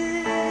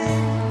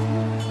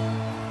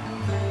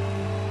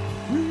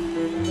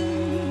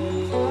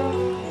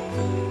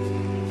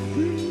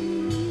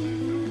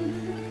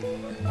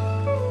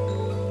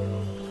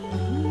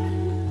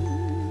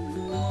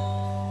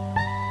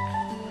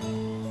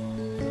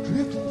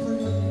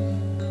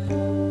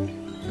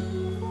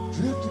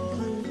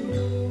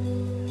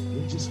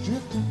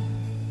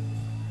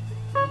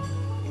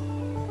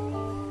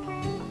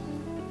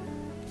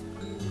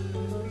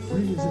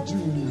 Free as a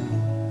dream now.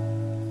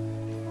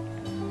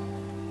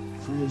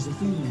 Free as a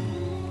feeling.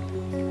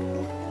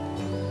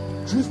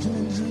 Drifting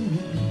and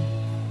dreaming.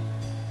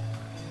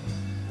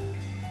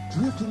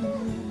 Drifting and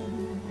dreaming.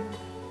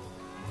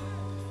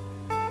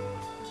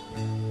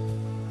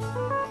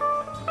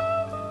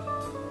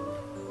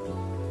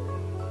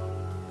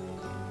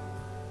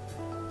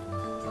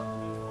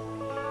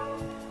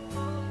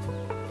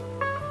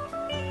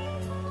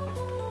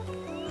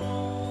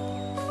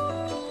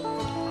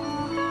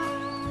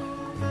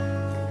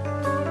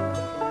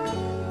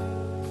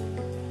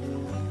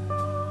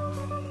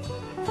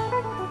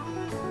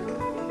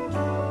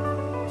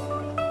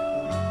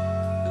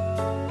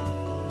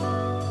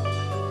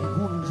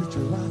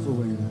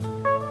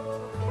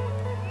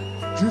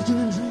 Drifting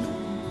and dreaming,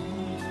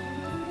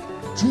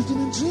 drifting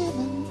and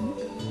dreaming.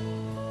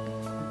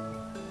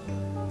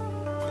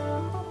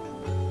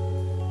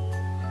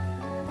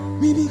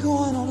 Maybe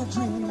going on a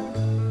dream,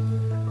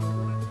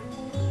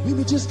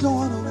 maybe just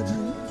going on a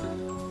dream,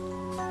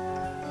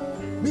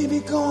 maybe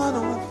going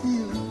on a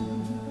feeling,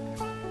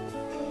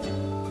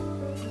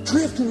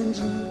 drifting and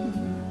dreaming.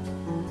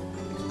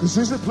 'Cause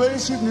there's a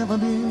place you've never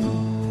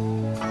been.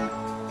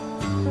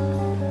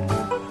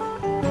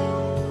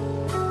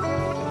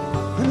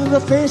 A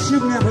face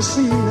you've never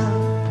seen.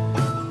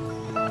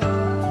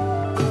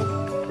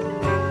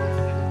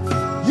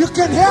 You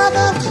can hear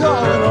them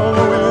calling on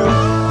the wind,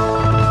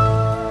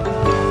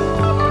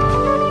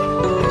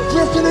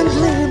 drifting and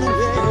dreaming.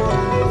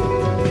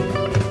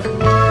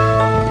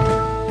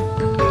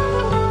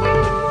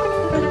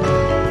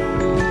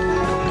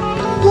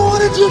 Going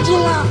to drift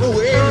your life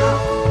away now,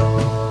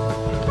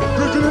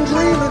 drifting and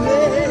dreaming.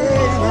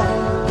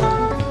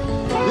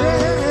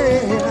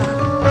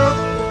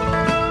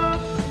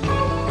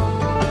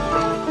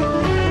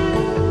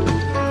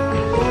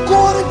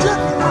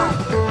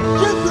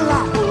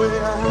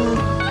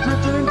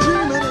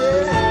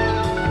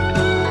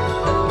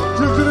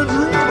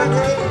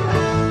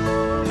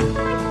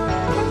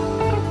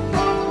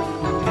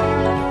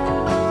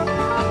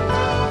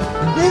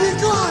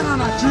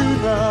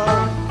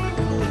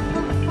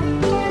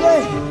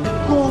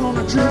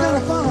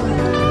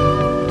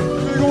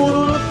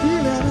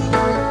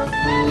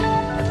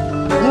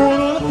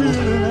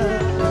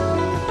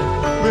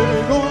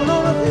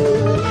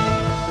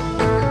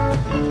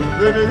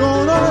 Baby,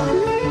 gonna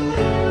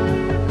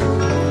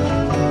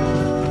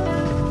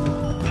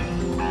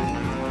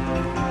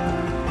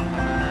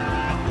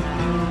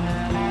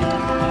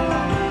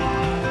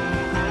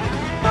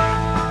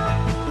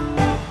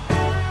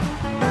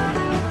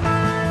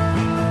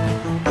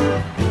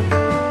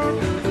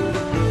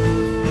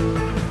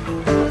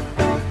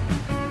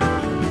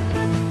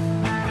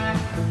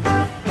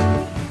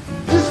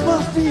this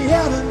must be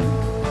heaven.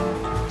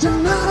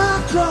 Tonight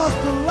I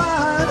crossed the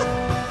line.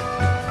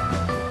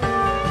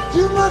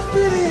 You must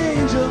be the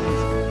angels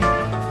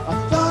I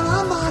thought I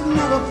might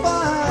never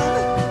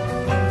find.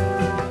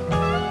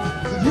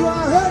 So you I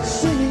heard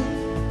singing,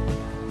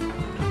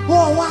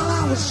 oh, while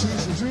I was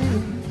chasing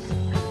dreams,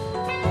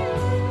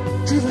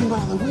 driven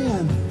by the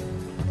wind,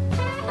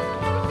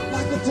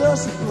 like the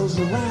dust that blows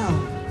around,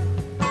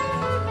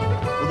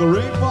 with the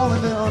rain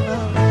falling down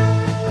now.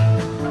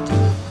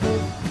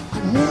 I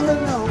never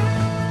know,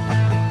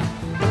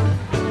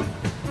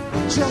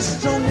 just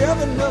don't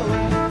ever know.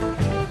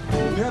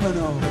 Never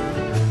know.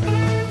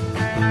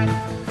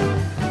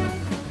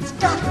 It's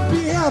got to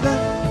be heaven,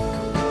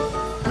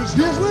 'cause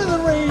here's where the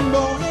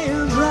rainbow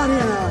ends, right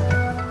here.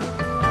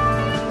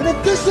 And if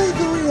this ain't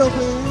the real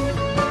thing,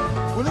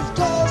 well, it's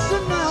close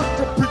enough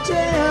to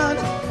pretend.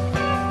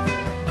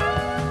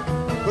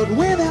 But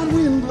when that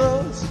wind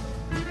blows,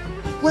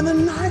 when the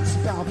night's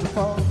about to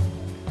fall,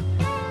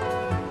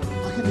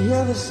 I can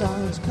hear the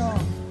sirens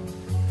call.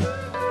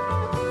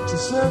 It's a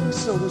certain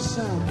sort of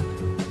sound.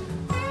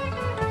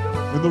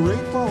 With the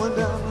rain falling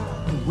down,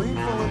 the rain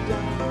falling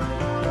down,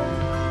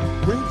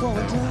 rain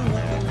falling down.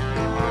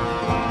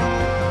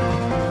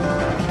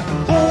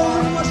 Oh,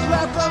 what's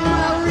left of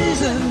my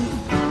reason?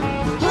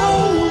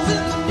 Holes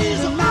in the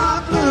knees of my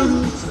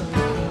blues.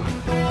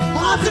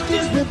 Odds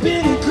against me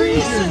been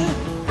increasing,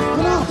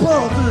 but I'll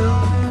pull through.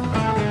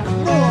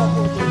 No, I'll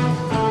pull through.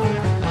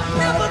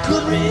 Never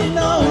could read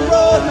no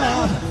road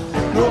map.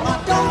 No, I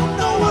don't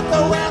know what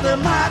the weather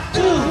might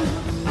do.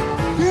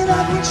 Get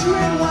up and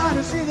train wide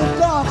to see the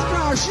dark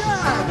stars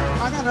shine.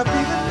 I got a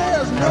feeling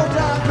there's no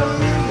time to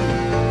lose.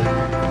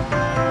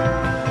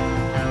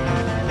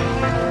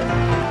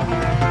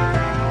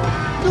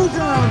 No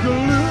time to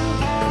lose.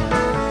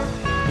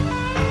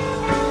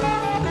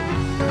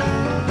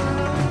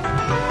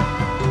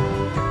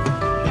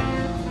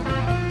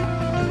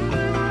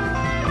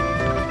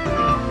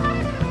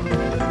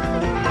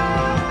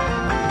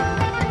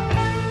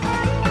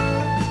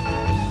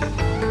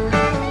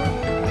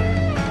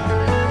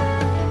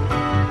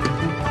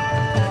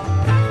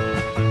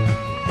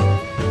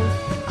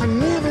 I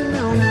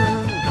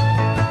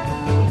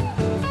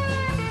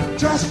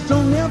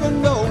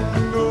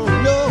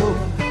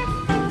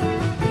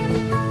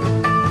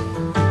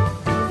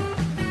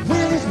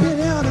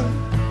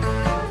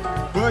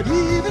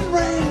believe in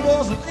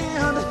rainbows and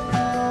end.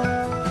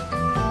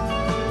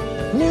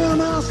 When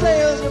my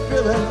sails are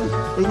filling,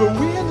 the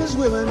wind is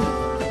willing,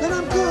 then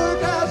I'm good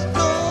as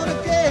gold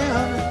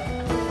again.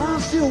 I'm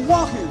still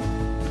walking,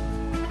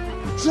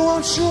 so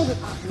I'm sure that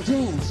I can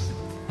dance.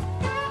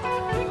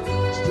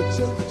 Just a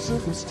tough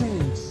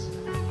circumstance,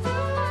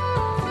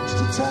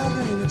 just a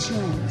tiger in a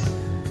chance.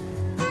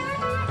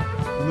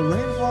 And the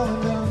rain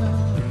falling down now,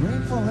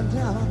 rain falling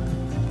down,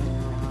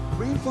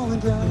 rain falling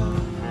down,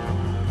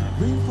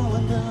 rain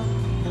falling down,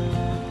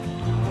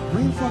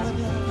 rain falling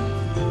down,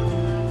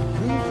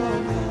 rain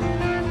falling down,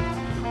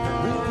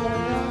 rain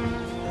falling down.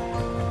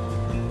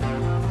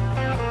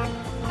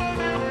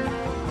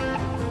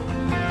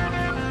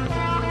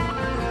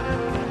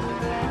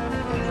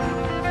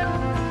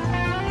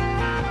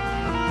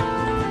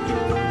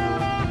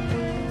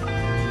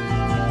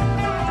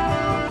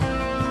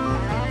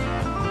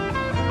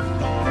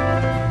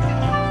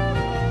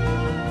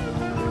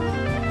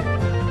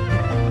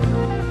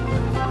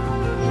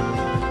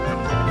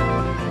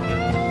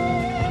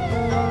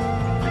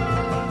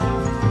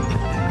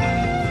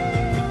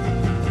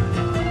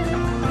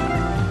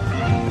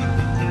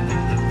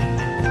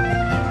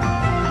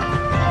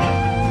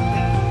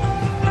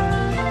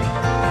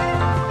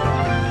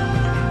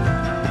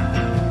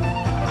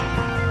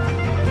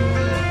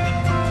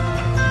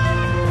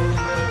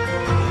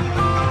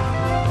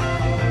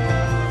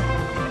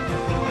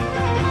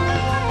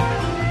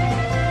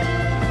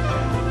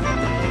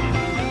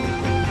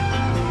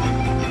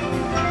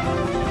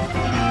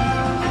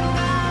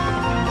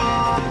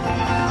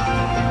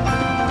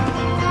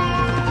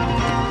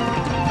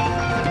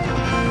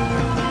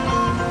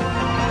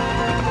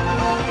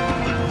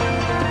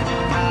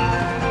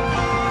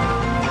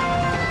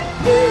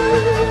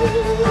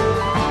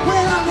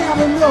 Well, I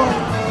never know.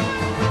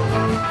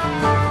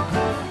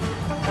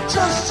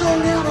 Just don't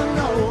never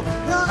know.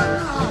 No,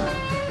 no.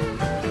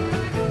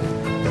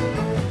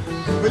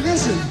 But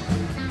listen,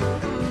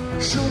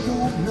 sure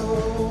don't know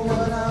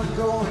what I'm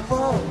going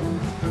for.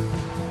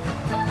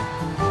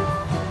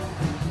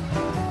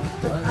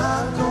 But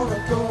I'm gonna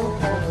go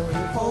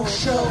for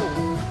sure.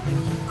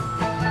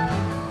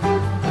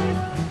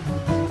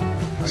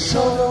 I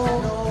sure don't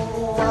know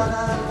what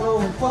I'm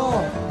going for.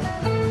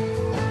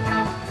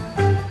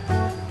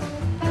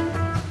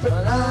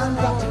 I'm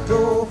got to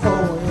go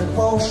for it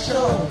for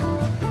sure.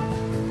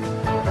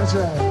 That's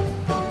right.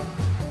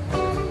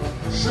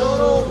 Sure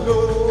don't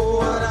know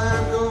what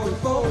I'm going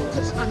for,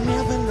 'cause I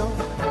never know.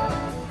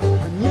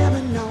 I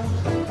never know.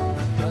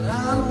 But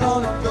I'm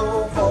gonna go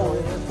for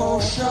it for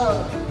sure.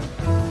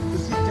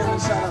 'Cause deep down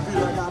inside I feel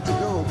like I got to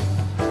go.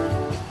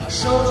 I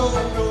sure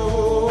don't know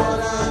what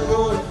I'm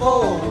going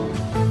for.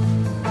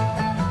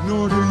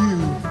 Nor do you.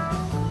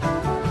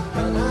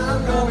 But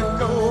I'm gonna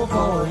go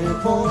for it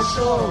for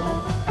sure.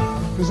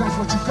 'Cause that's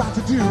what you got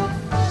to do.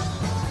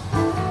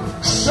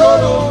 Sure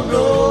don't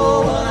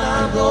know what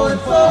I'm going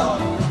for.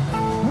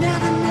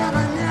 Never,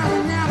 never, never,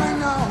 never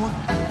know.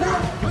 No,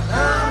 but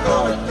I'm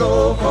gonna go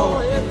for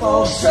it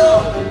for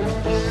sure.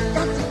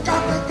 Got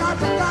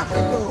to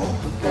go.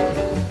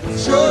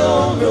 Sure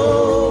don't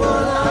know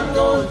what I'm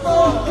going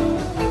for.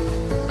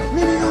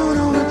 Maybe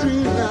on a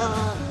dream now.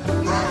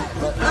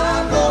 But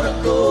I'm gonna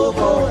go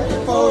for it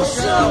for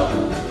sure.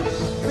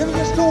 Never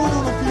just going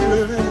on a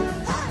feeling.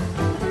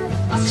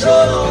 I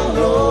sure don't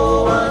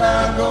know what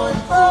I'm going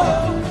for.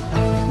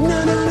 No,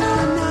 no, no,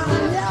 no,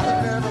 never,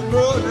 never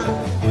know.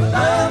 But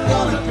I'm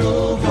gonna go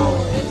for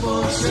it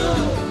for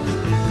sure.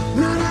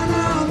 No, no,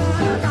 no, no,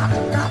 got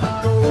to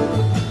go.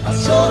 I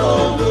sure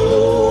don't know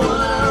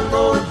what I'm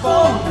going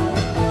for.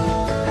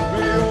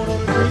 Really on the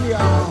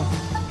radio.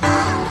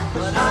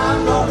 But I'm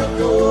gonna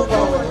go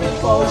for it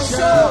for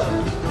sure.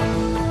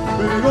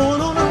 Really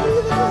going on the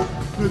radio.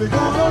 Really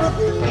going on the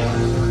radio.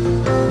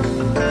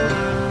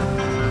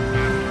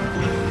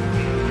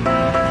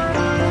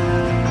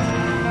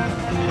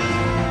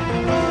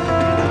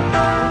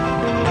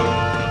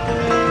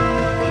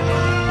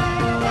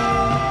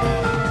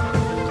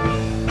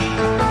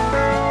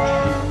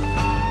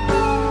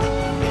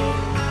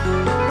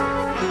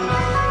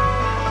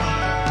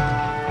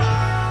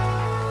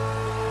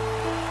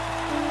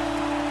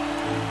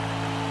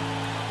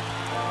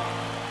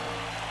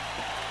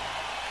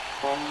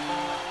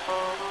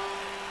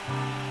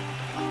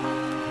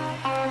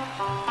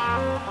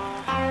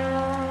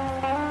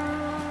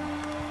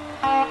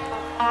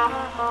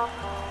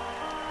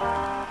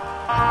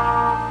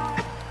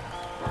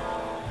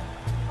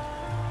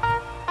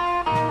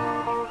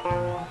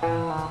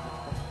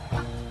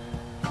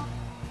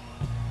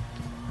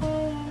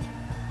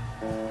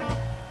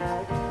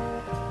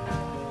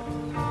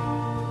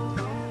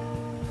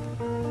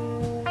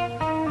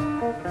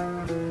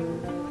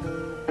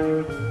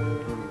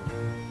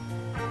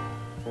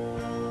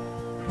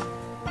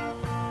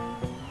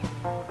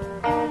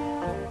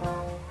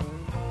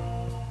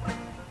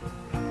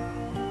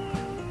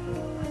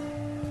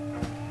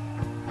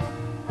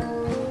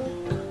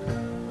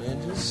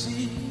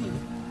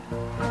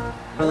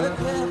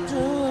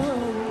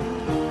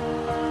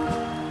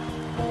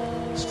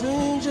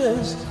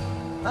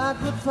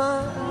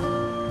 find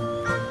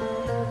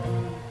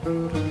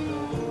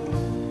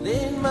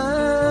laid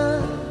my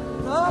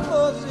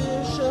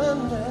opposition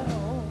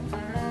down,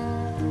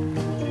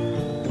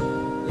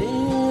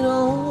 lean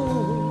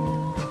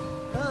on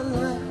the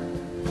line.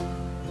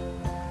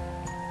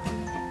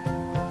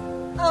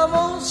 I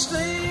won't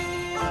stay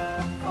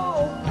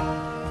for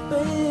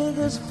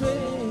beggars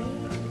pay,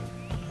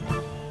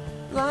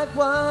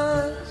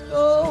 likewise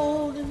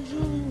gold and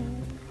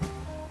jewels,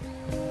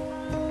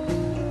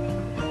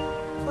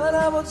 but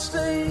I would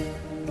stay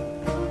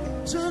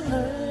to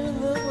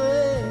learn the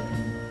way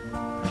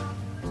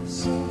to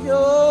sink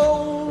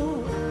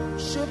your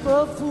ship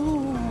of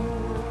fools,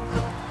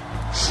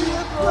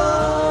 ship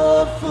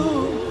of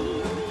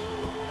fools,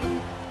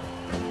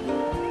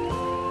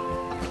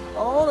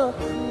 on a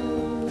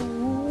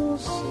cool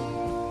sea,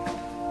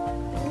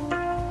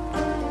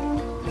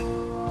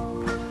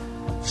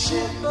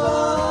 ship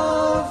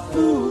of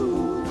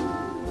fools,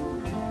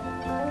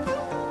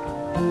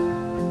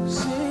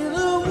 sail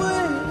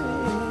away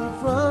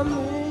from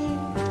me.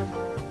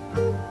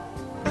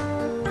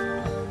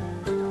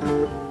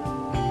 It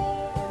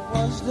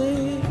was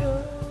later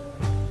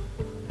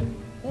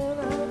than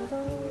I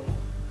thought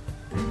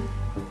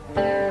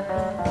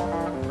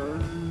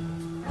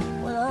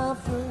when I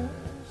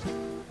first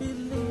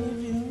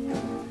believed you.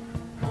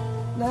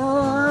 Now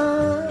I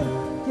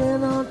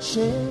cannot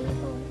share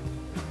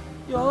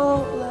your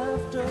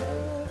laughter,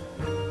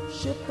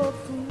 ship of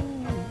fools.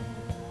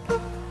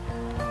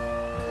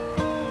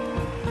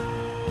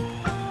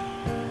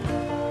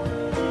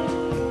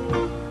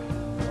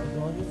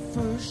 On your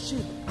first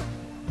ship,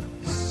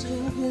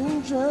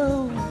 sinking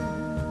drown,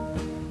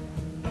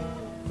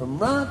 from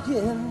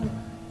rocking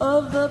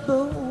of the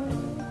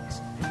boat,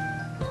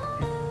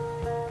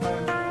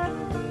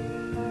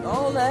 and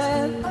all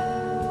that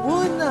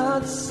would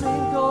not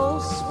sink or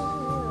swim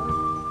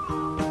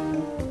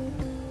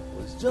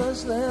was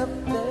just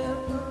left there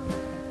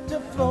to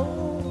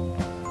float.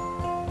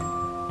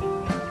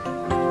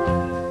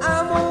 I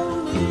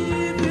won't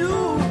leave you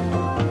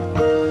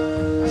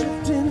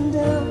drifting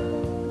down,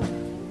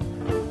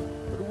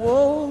 but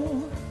whoa,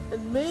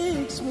 it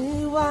makes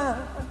me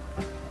wild.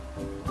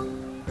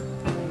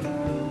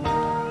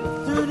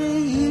 30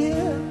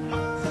 years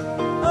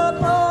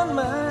upon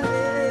my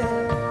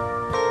head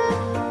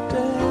to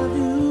have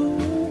you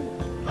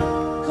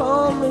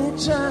call me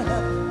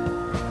child,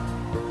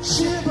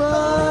 ship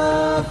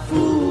of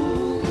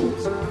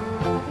fools,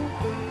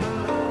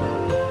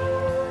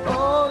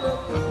 all of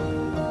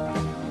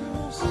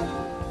fools,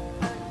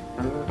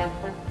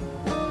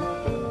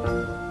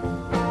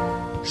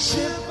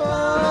 ship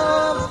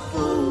of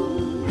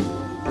fools,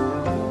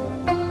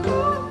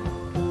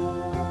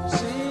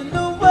 sail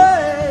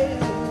away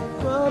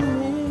from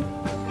me.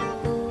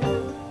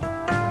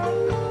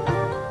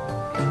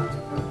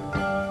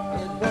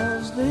 It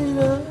was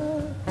later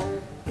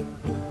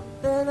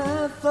than I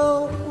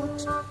thought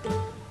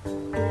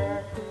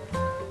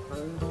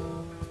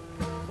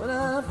when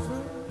I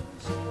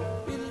first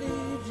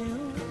believed you.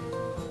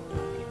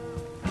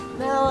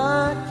 Now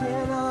I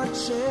cannot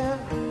share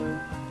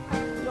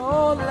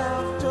your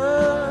laughter,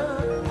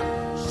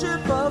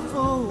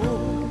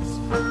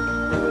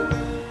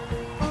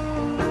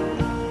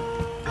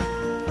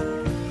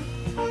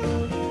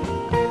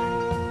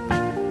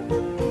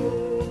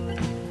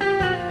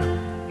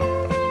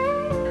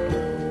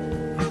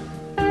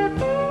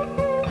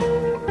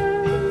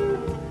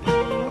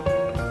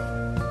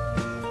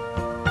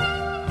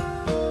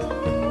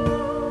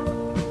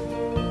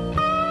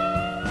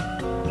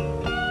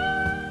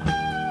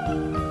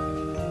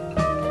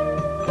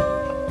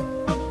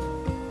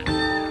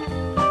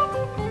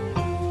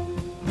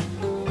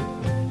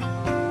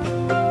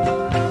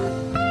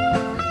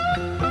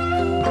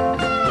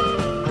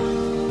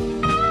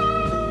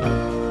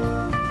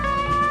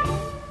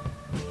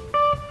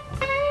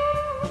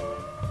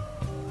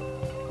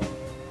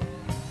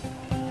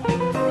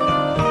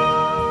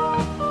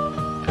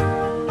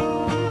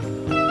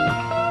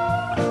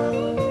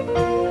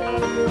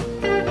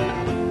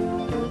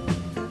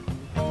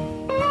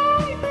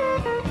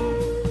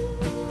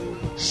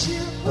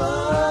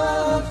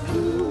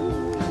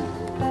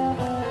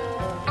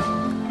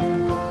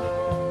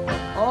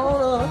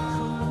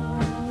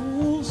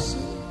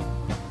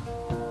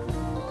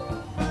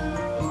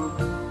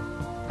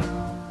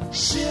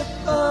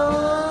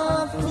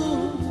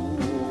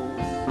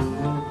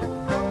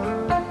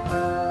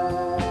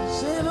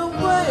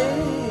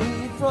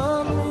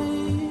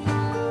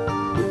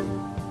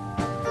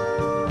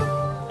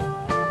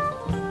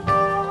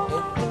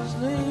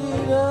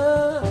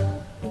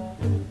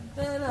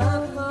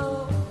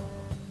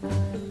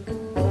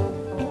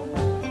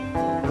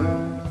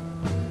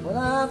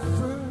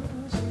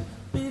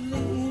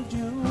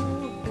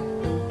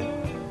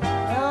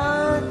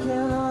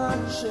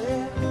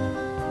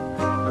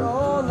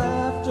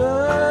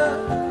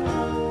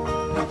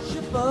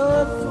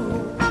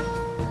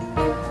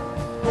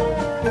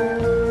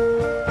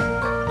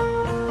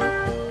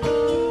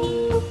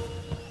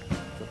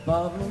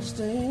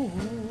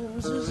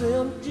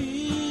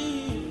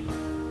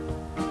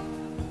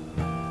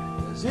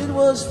 'cause it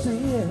was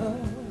fear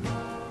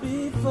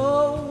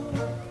before.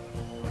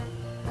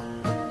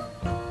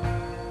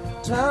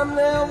 Time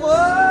there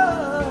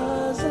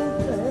wasn't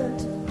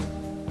plenty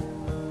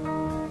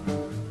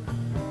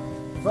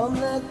from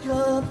that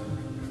cup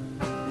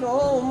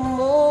no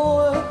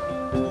more.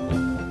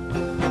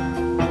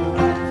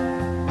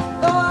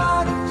 Though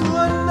I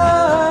could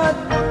not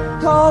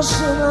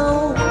caution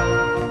on,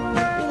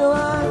 you know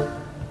I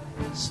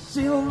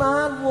still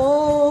might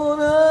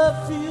want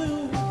a few.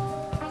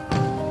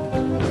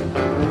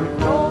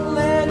 Don't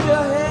lend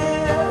your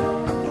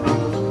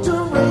hand to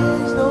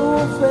raise no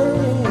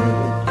faith.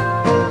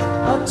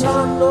 A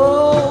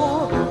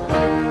tonneau,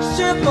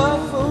 ship of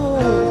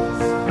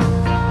fools,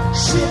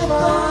 ship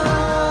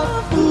of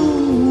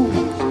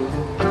fools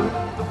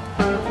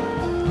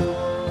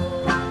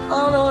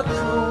on a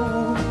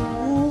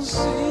cruel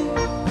sea.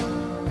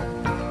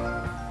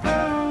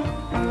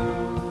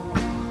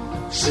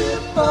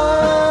 Ship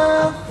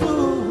of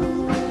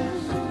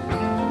fools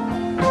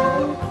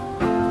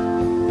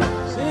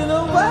sail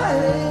away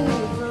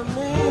from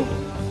me.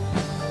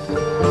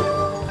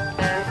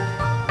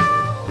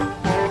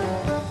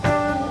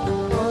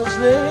 Was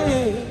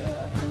there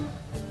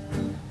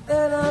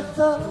and I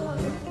thought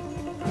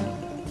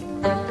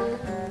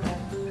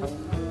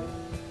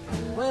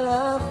when I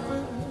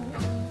first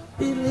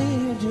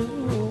believed you.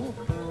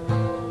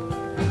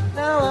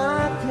 Now I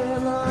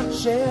cannot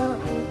share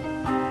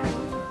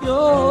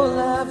your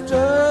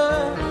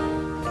laughter,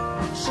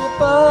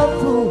 ship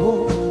of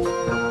fools.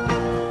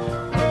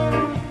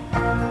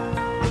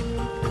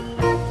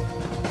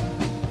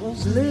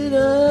 Was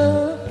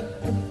later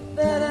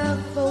that I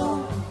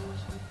thought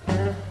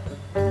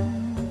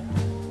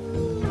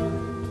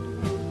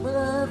when I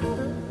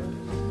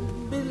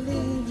first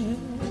believed you.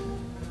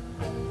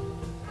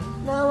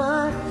 Now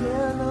I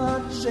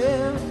cannot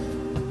share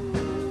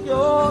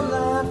your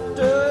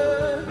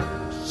laughter,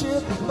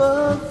 ship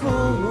of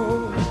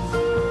fools.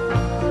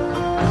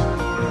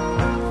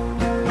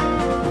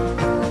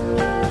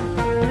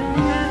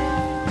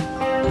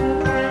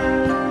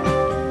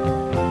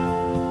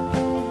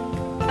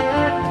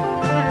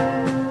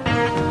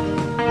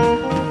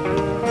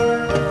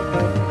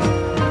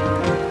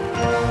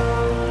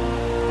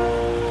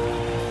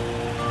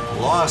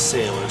 Lost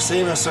Sailor,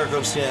 Saint of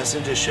Circumstance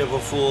into Ship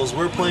of Fools.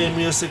 We're playing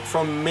music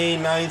from May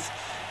 9th,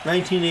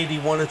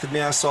 1981 at the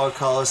Nassau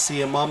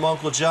Coliseum. I'm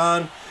Uncle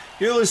John.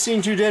 You're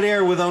listening to Dead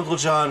Air with Uncle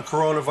John,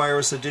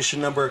 Coronavirus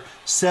edition number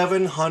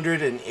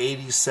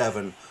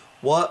 787.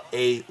 What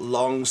a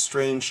long,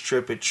 strange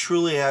trip it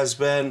truly has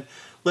been.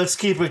 Let's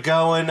keep it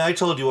going. I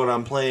told you what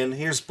I'm playing.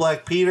 Here's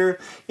Black Peter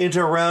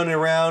into Round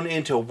and Round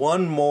into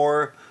One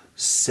More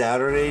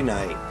Saturday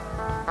Night.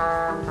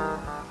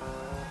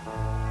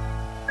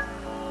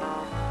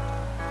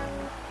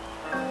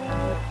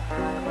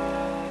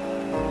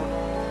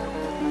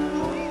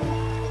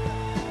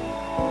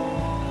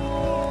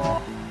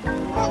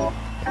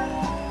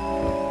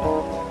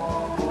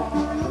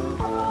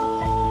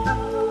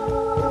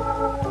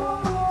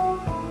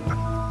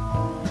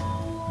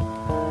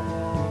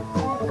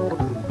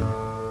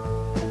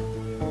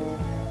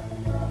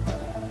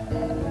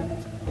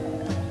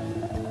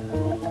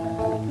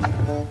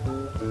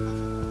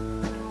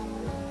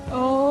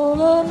 All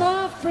of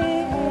my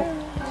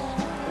friends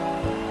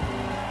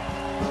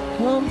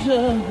come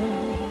to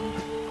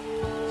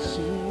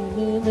see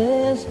me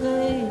this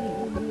night.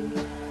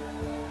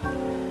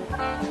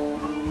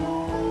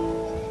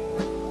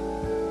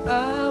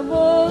 I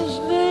was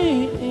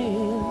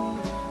laying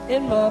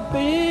in my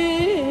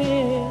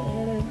bed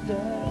and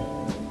died.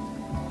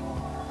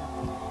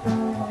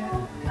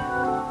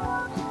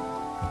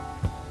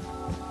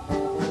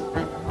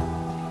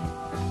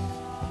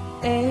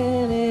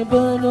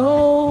 Anybody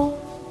know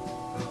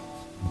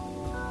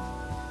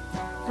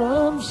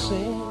from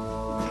sin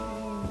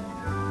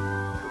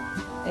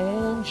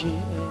and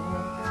jail?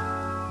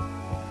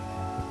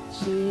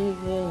 See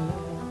the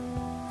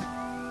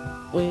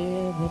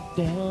weather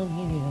down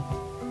here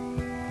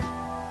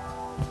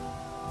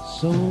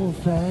so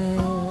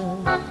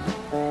fine.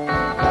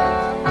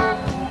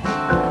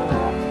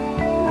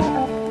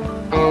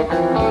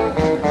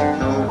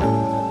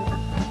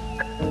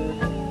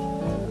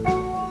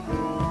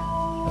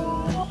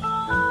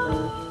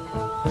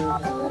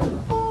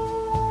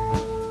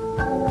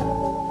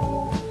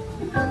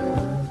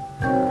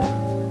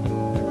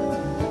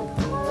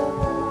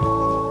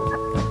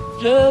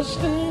 Just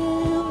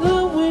in the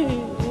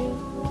wind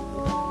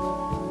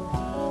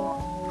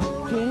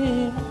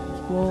came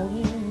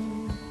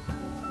rolling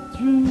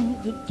through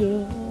the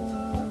door.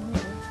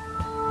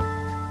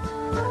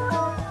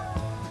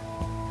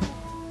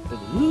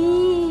 But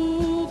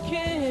who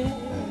can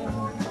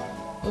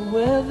the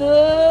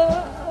weather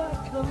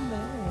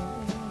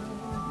command?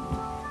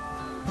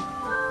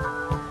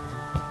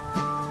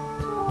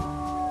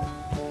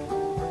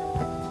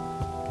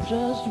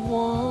 Just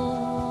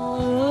one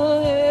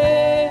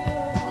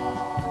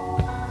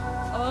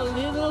a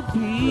little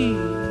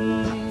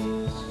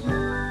piece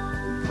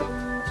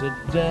to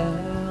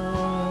die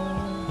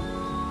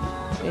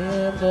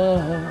and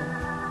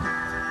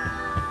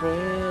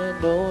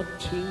friend or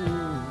two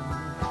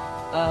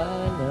I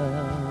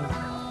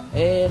love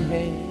at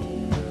hand.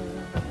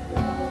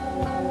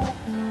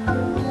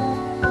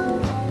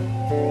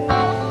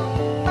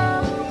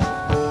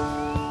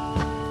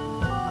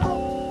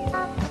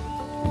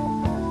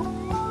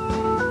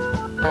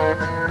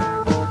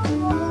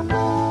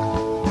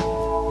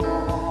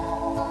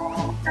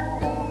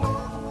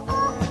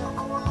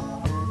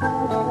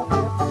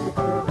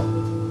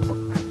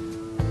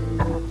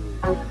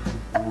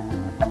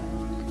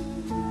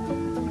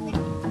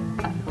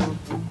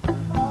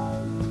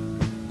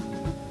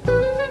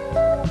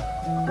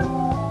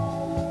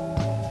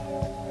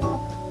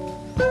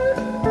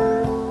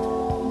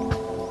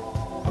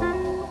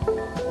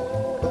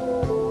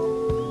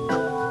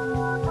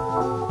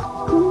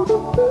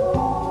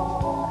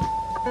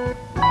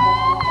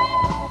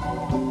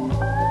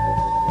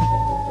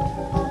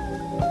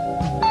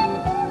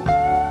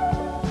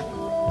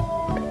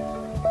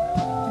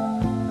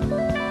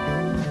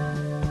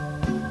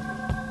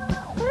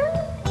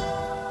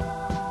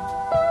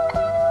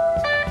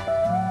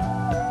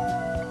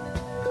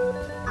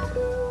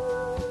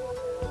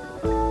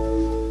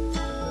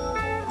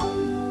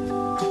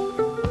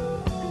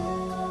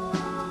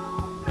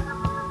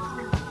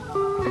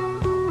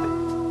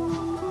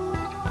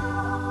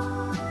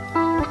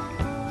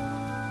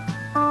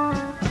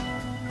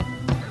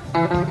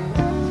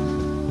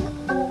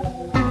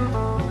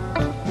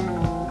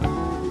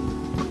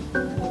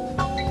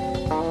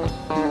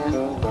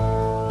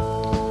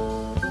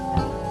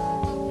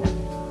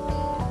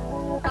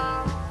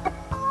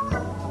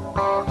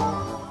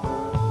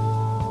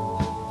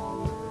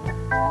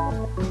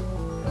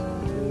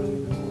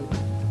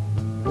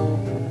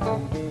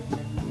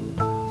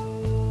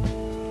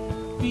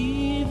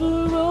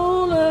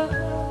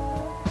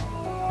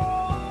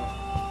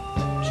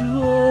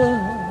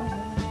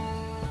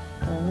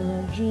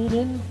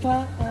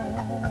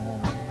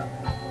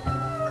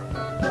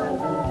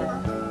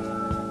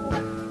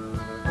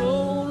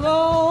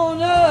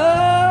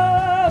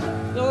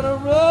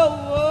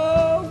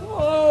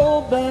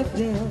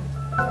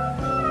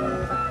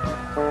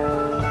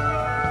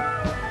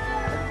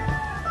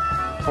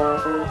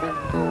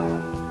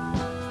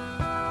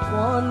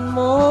 One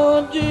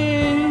more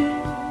day,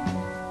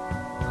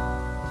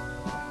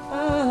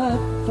 I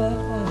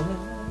find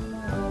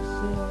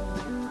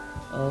myself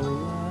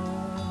alive.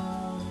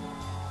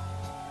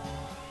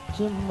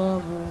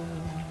 Tomorrow,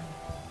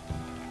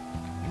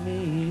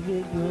 maybe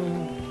go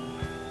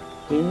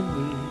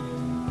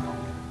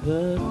beneath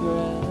the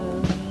ground.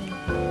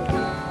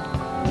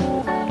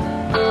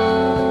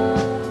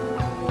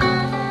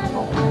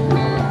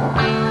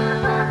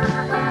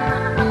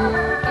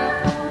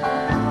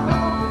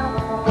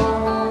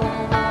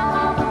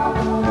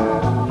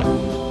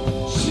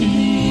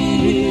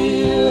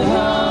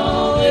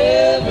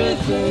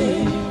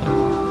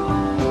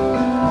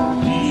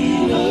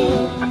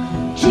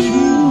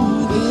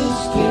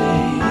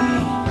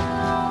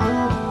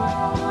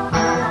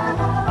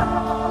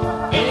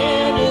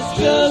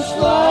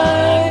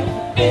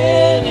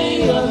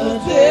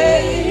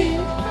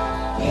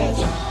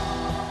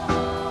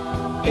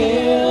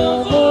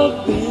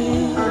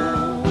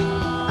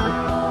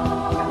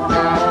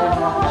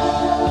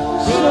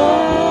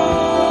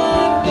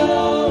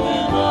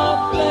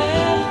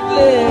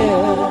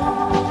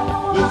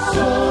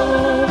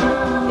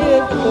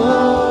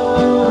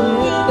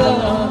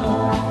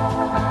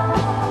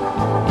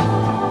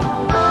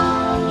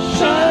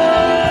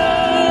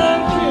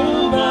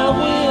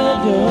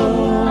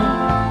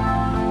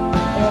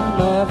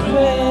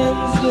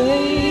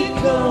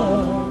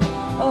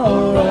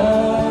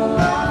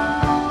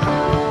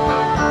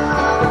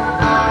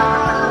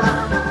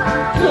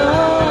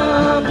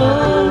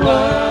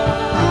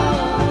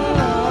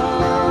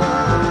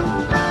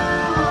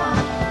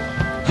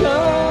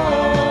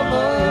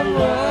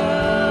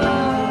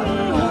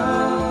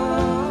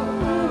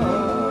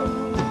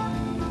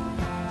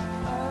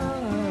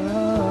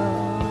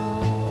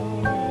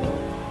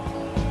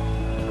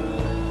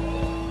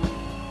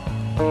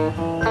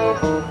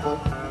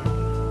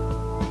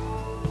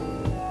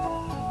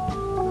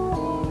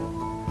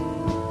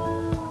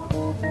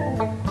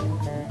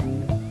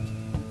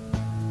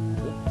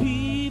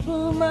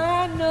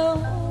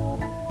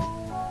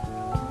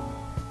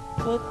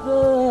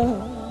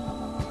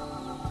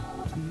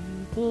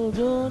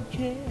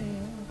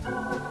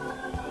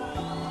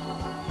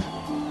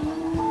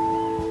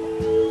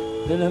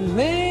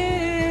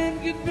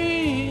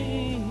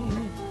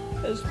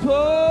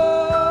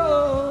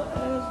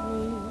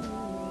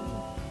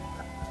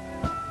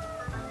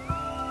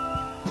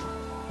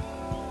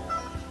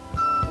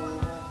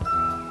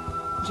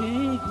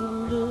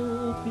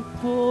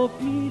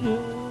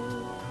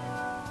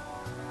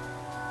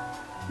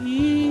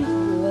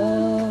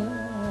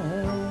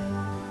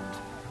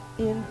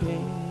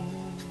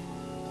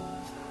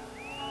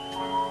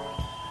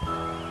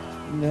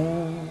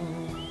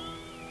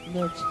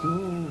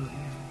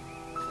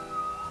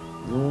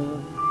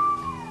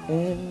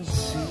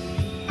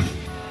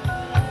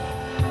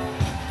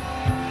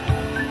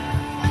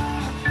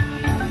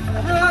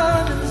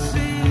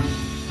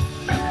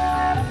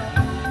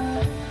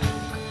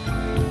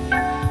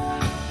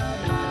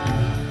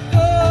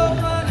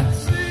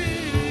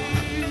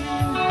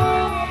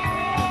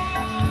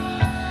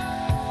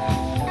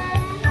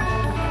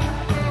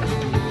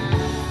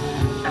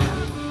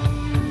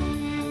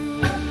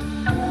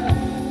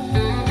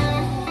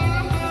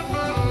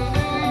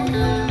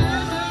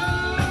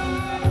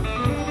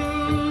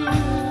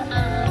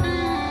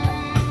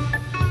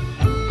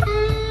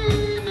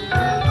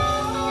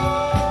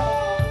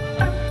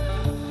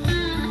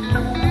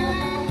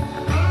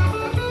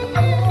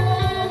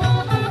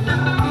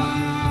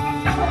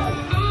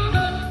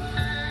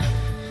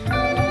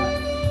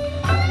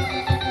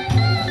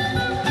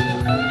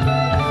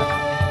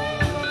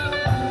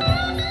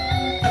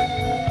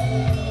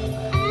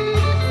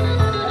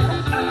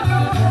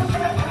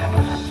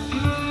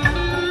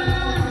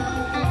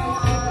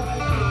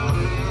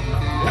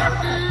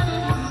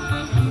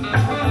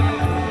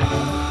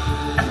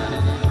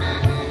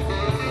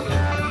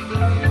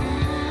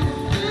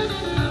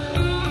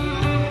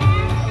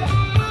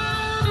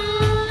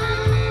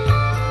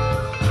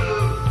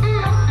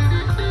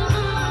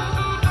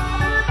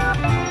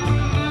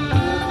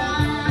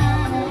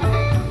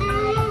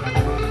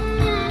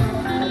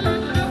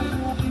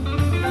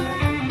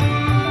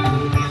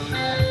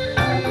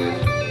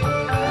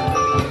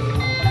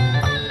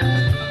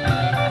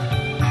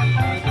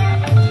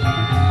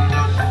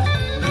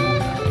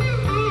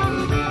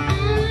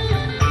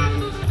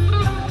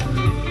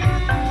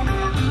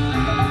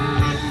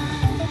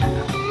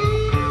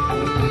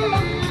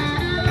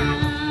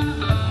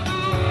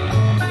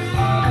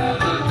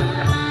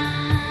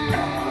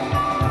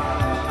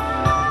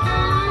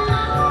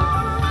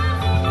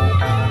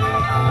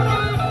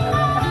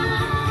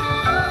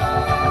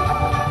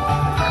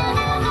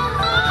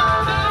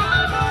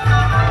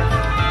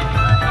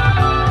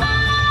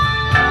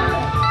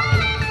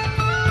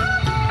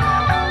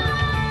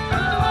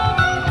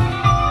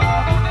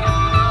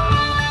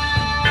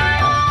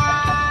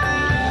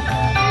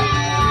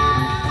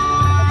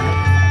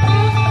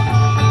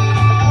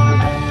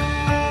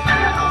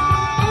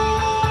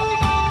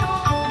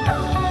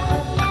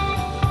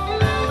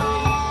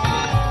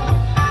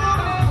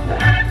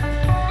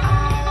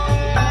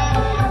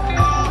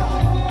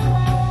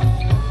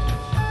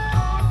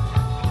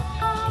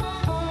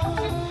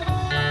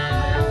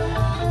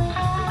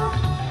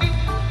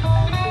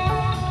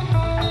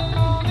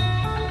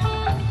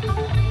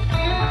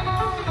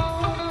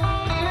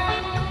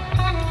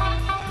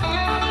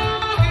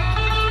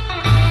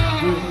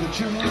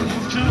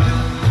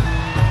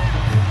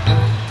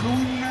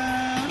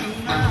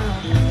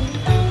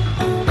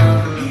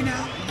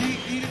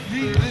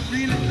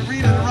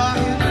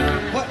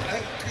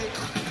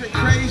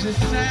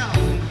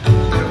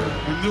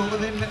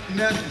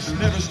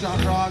 never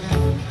stopped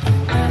rocking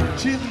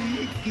till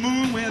the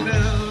moon went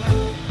down.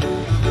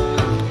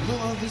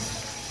 Oh, this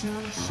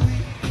sounds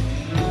sweet.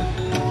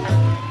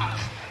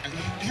 I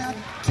had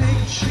to take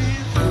a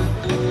chance.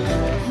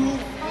 Who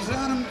was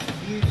out of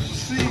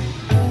sea?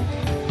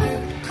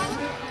 I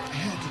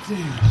had to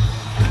dance.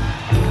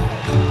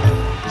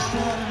 I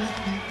started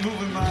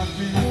moving my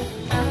feet.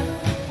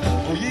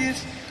 Oh yes.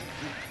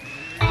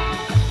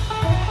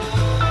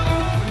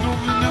 No,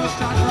 we never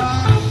stopped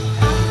rocking.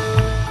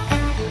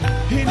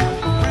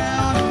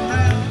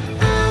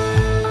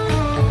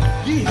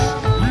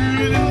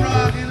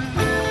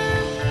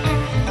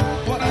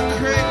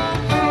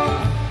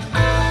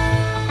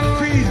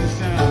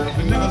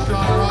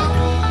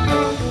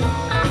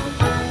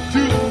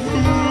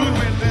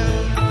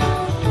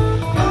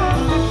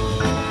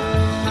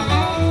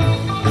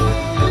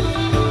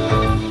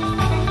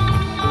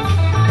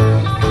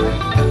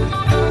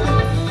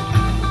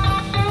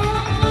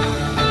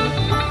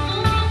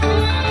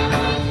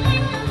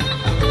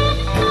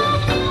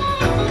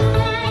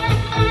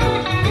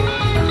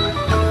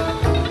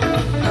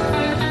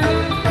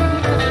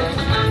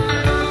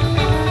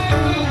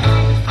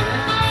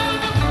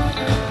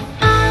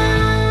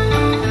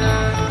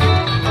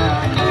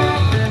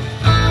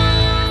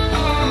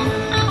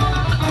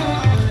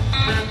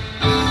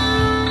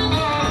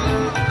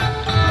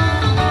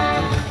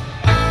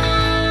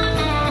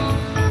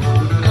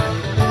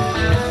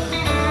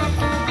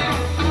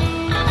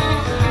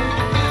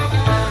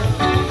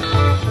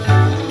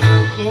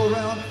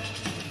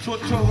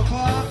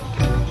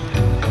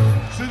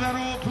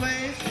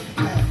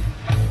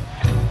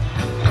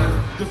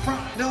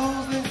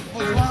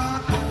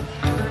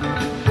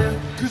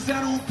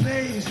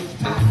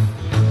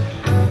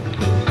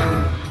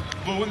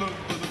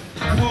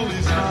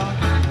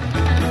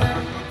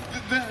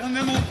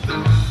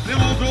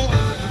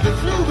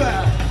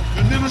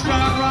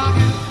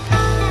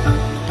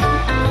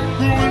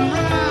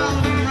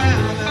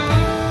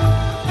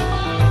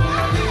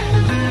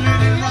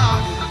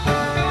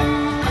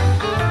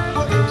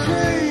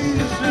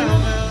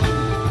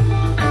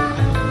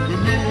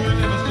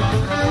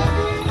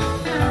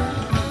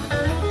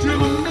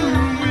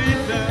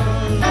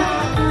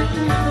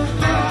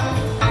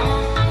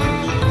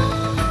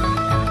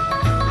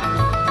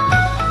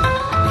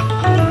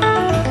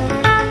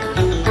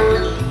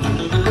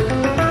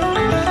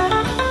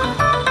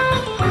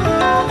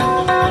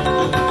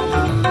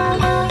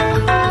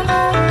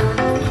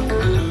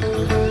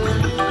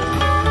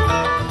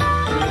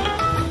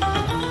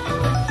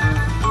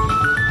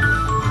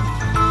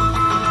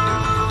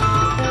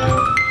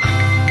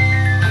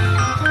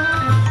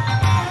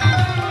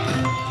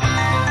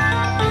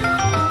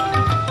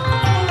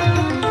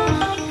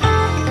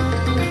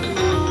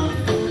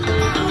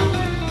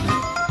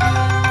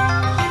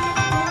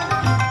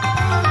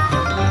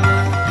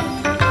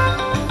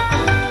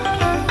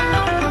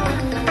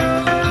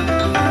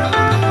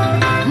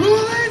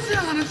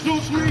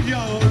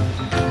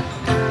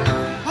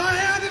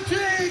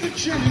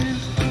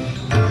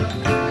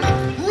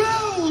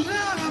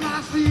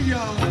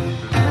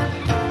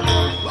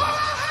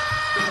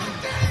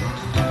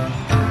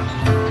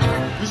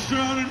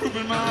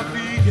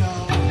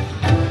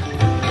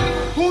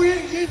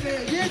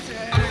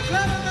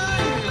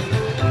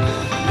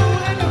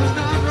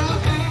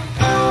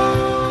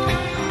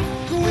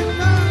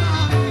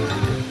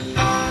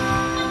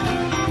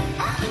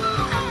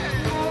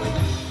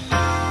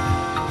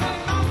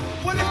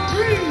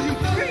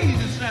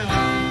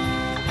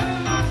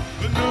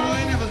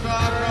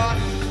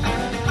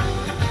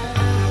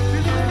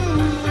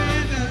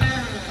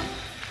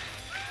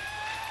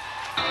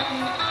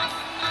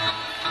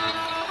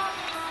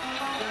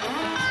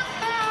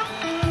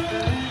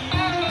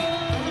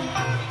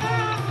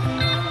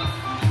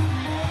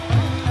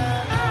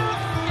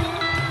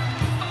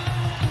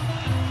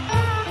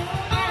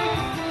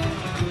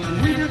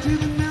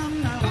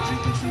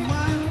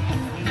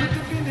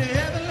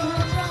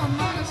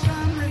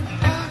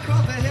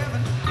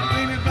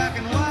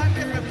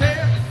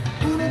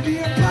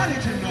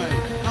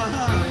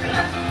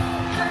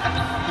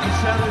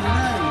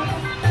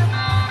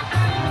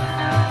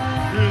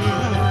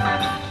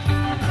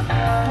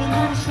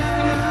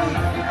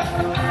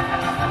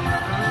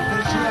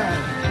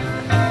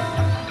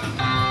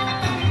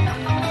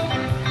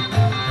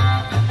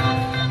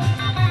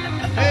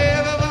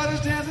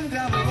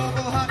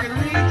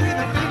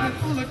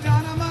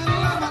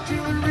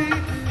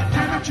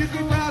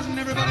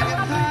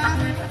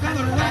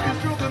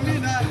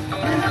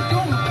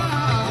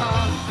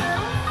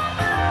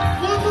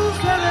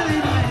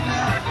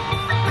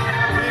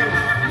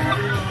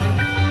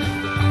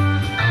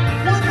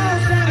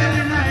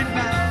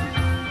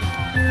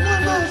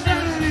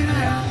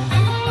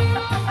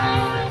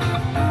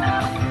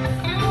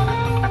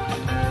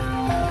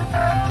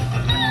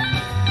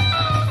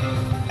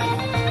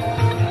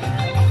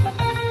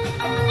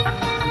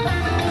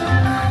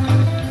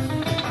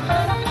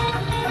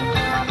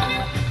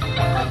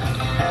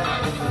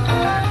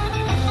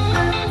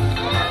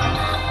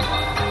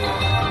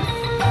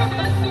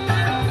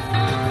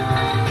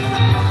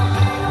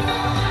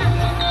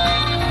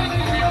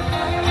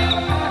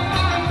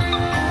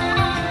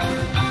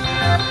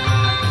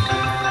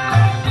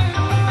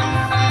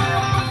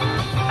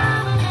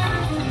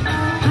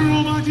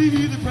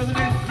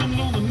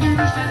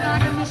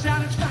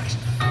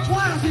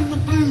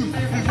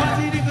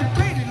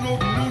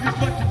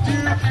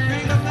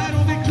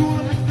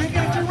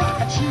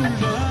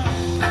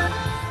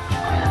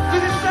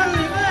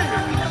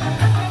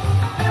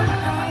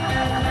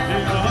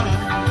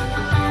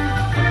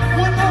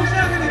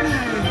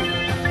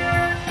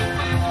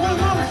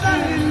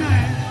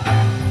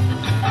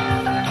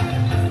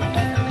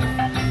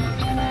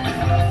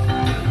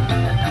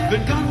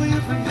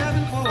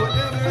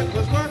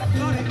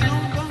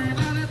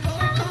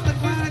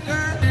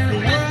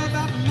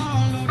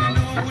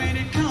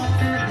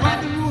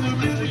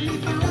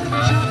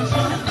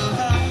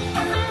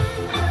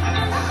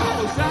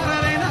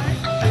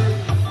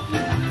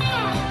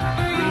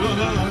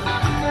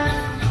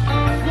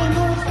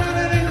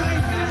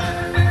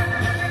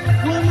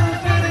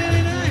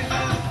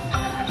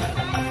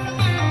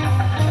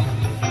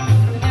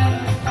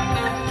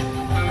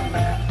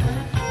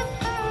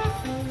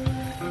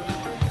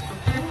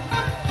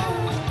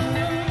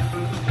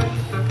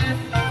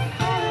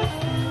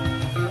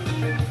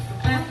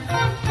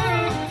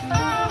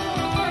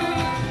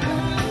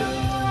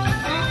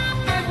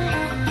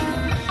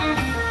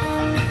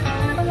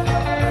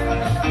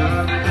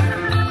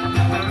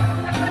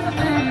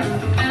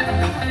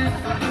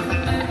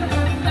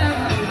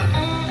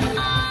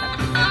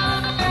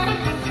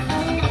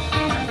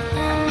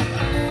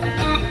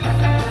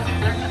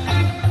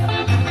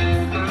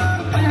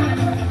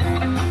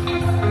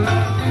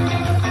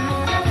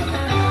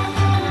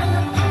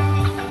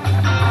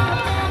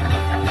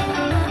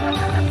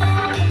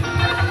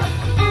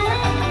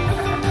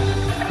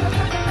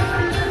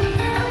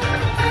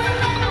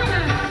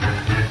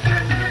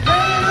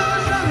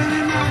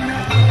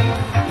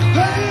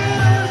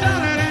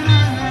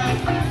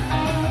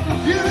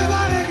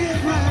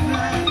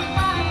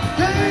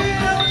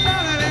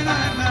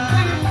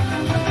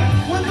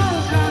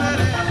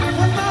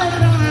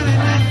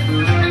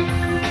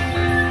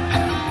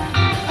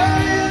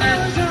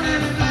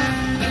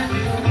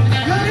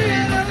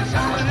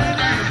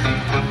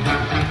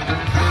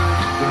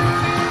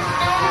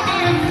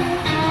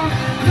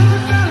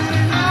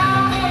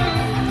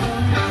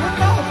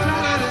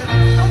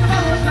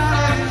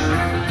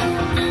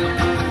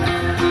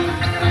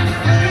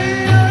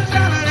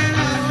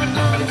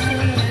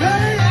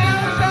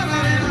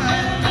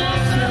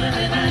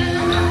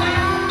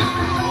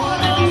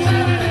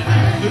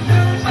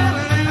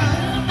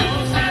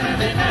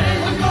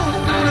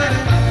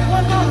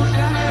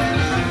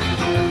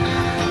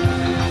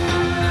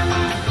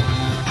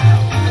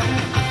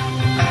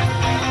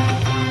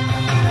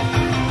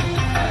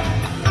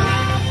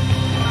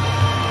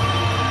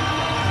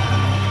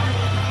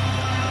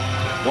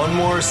 One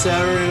More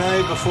Saturday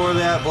Night. Before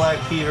that, Black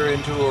Peter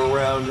into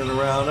Around and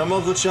Around. I'm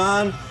Uncle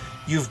John.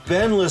 You've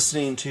been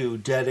listening to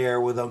Dead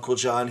Air with Uncle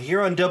John here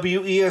on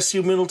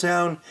WESU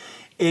Middletown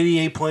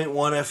 88.1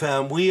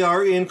 FM. We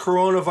are in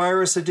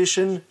coronavirus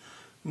edition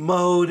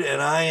mode,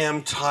 and I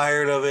am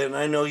tired of it, and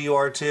I know you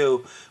are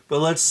too. But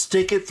let's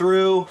stick it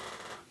through.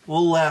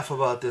 We'll laugh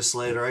about this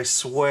later, I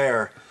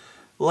swear.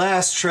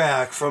 Last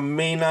track from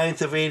May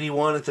 9th of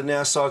 81 at the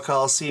Nassau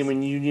Coliseum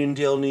in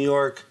Uniondale, New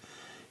York.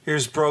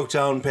 Here's Broke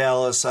Down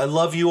Palace. I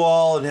love you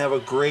all and have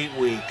a great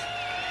week.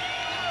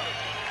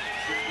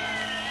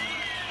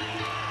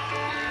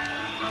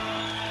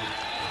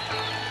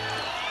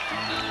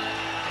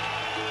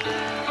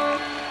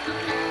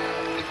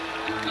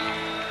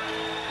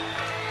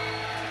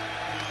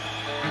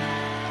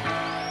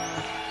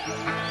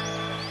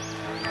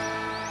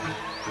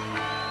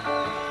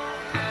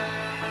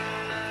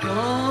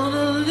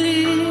 Gonna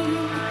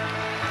leave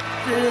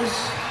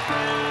this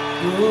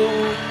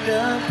broke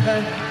down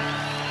path.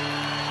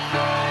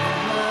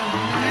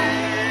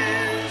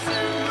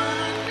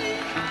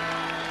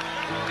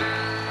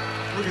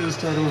 We're going to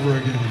start over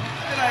again.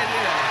 Good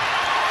idea.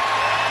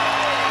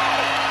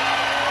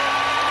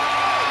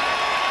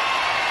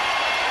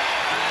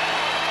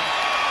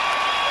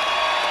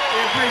 We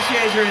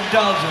appreciate your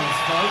indulgence,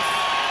 folks.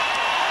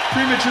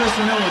 Premature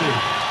senility.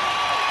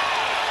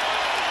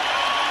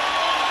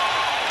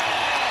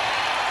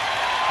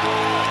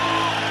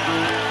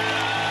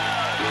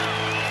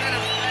 Kind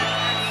of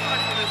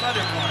stuck with this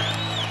other part.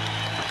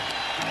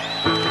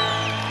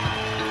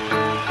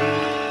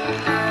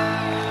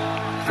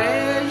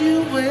 Fare you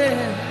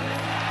well,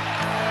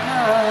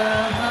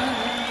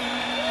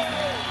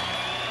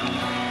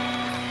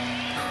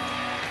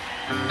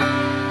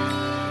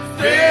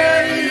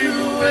 fare you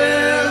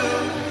well,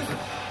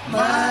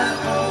 my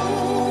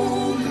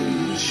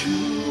only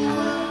true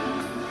one.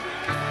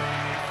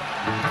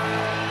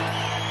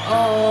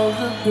 All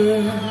the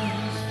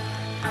birds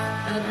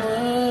that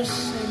were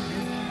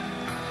singing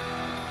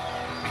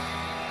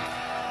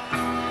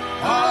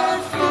are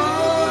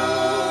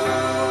flown,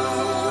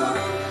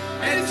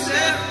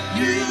 except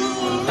you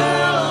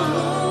alone.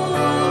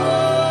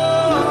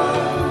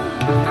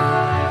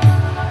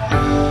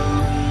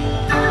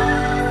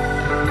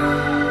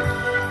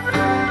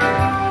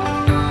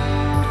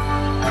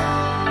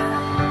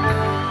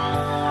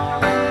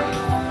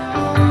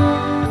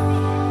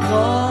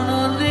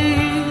 Gonna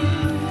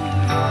leave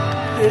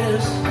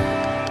this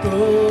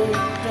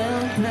broken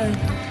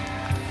place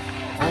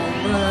on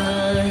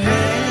my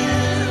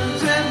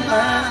hands and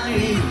my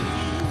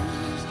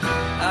knees.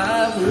 I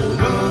will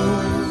go,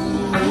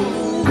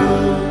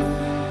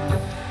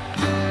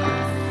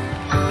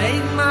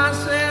 make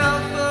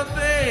myself a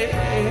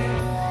bed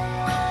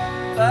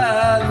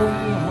by the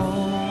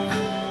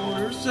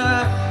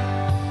waterside.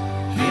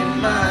 In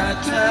my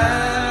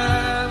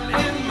time,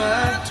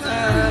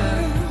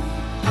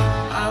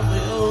 I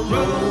will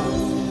roll.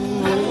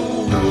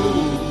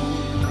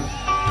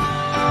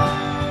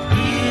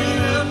 In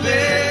a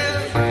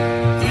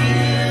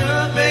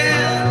bed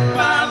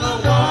by the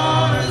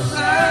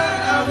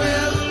waterside, I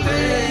will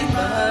lay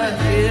my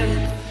head,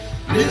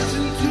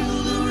 listen to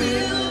the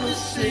river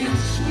sing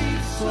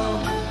sweet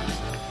songs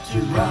to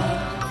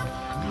rock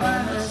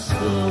my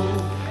soul.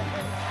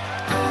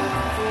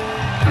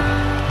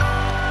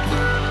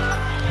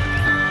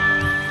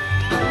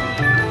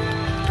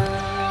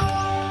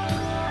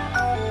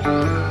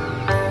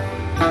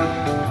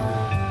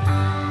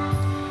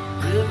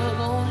 River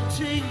gonna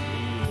take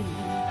me,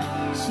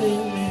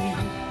 sing me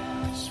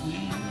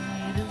sweet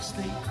and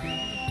sleepy.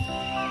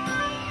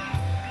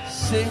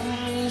 Sing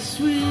me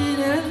sweet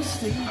and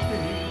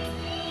sleepy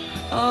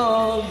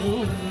all the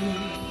way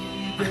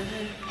back.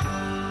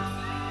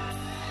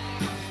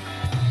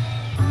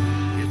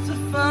 It's a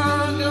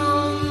far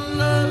gone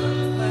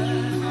lullaby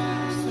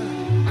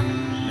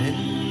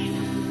many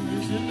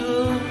years ago.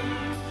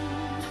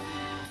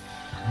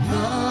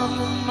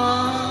 Mama,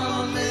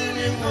 mama,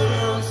 many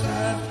worlds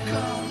have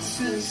come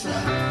since I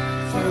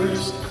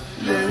first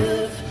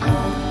left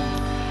home.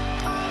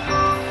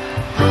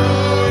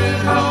 Going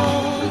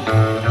home,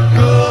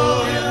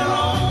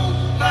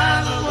 by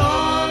the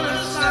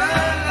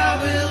waterside, I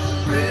will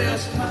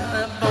rest my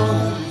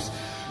bones.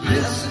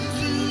 Listen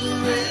to the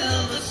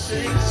river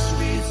sing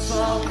sweet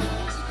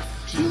songs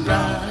to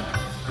rock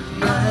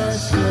my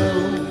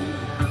soul.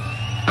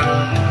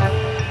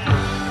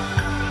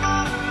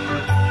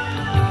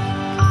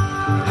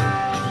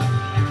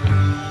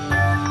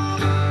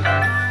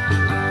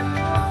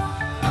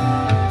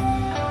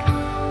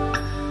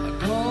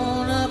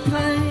 Gonna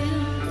play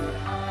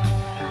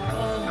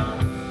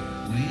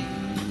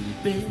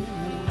weeping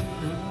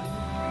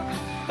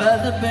by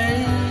the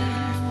Bay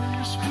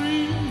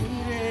Street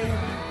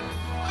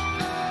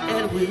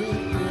and we'll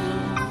go.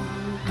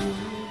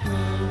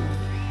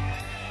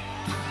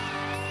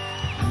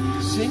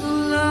 Sing a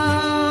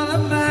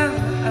lullaby,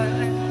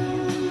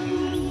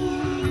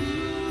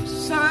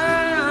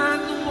 sign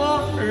the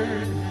water,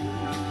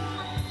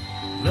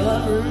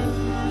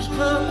 lovers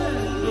come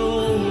and go.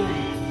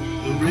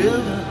 The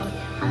river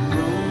Fare you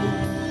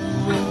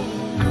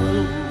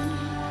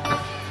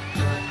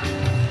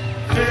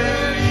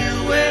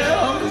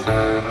well,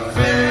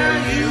 fare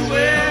you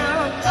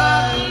well. I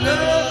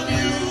love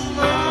you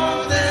more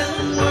than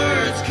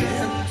words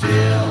can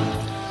tell.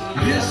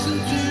 Listen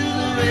to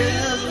the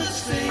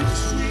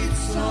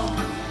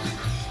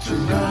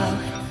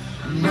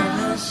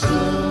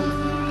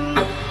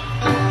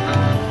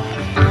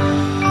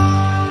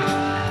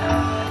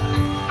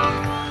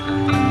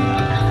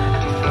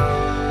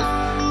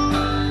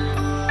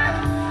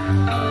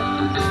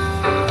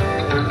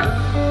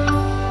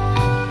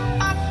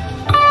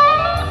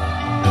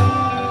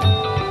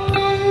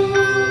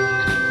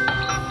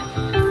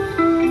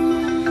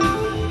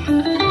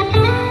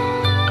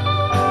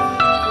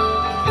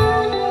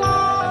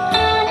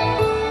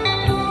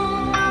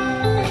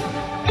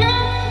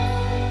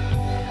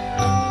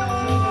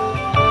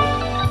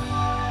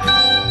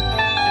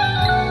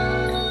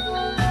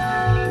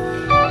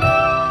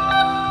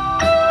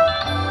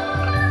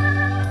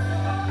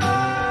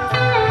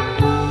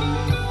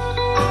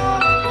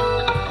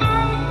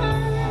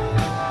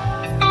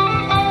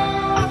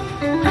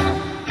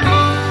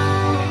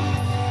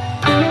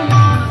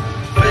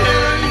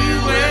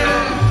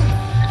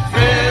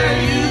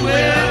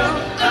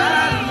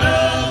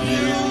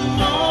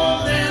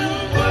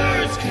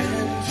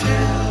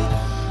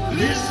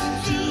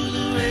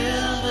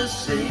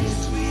sing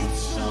sweet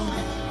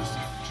songs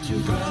to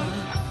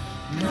rock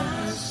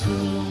my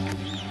soul.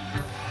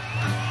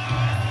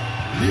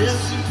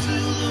 Listen to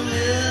the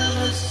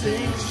river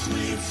sing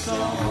sweet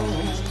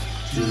songs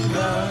to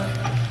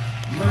rock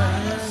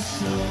my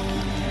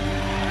soul.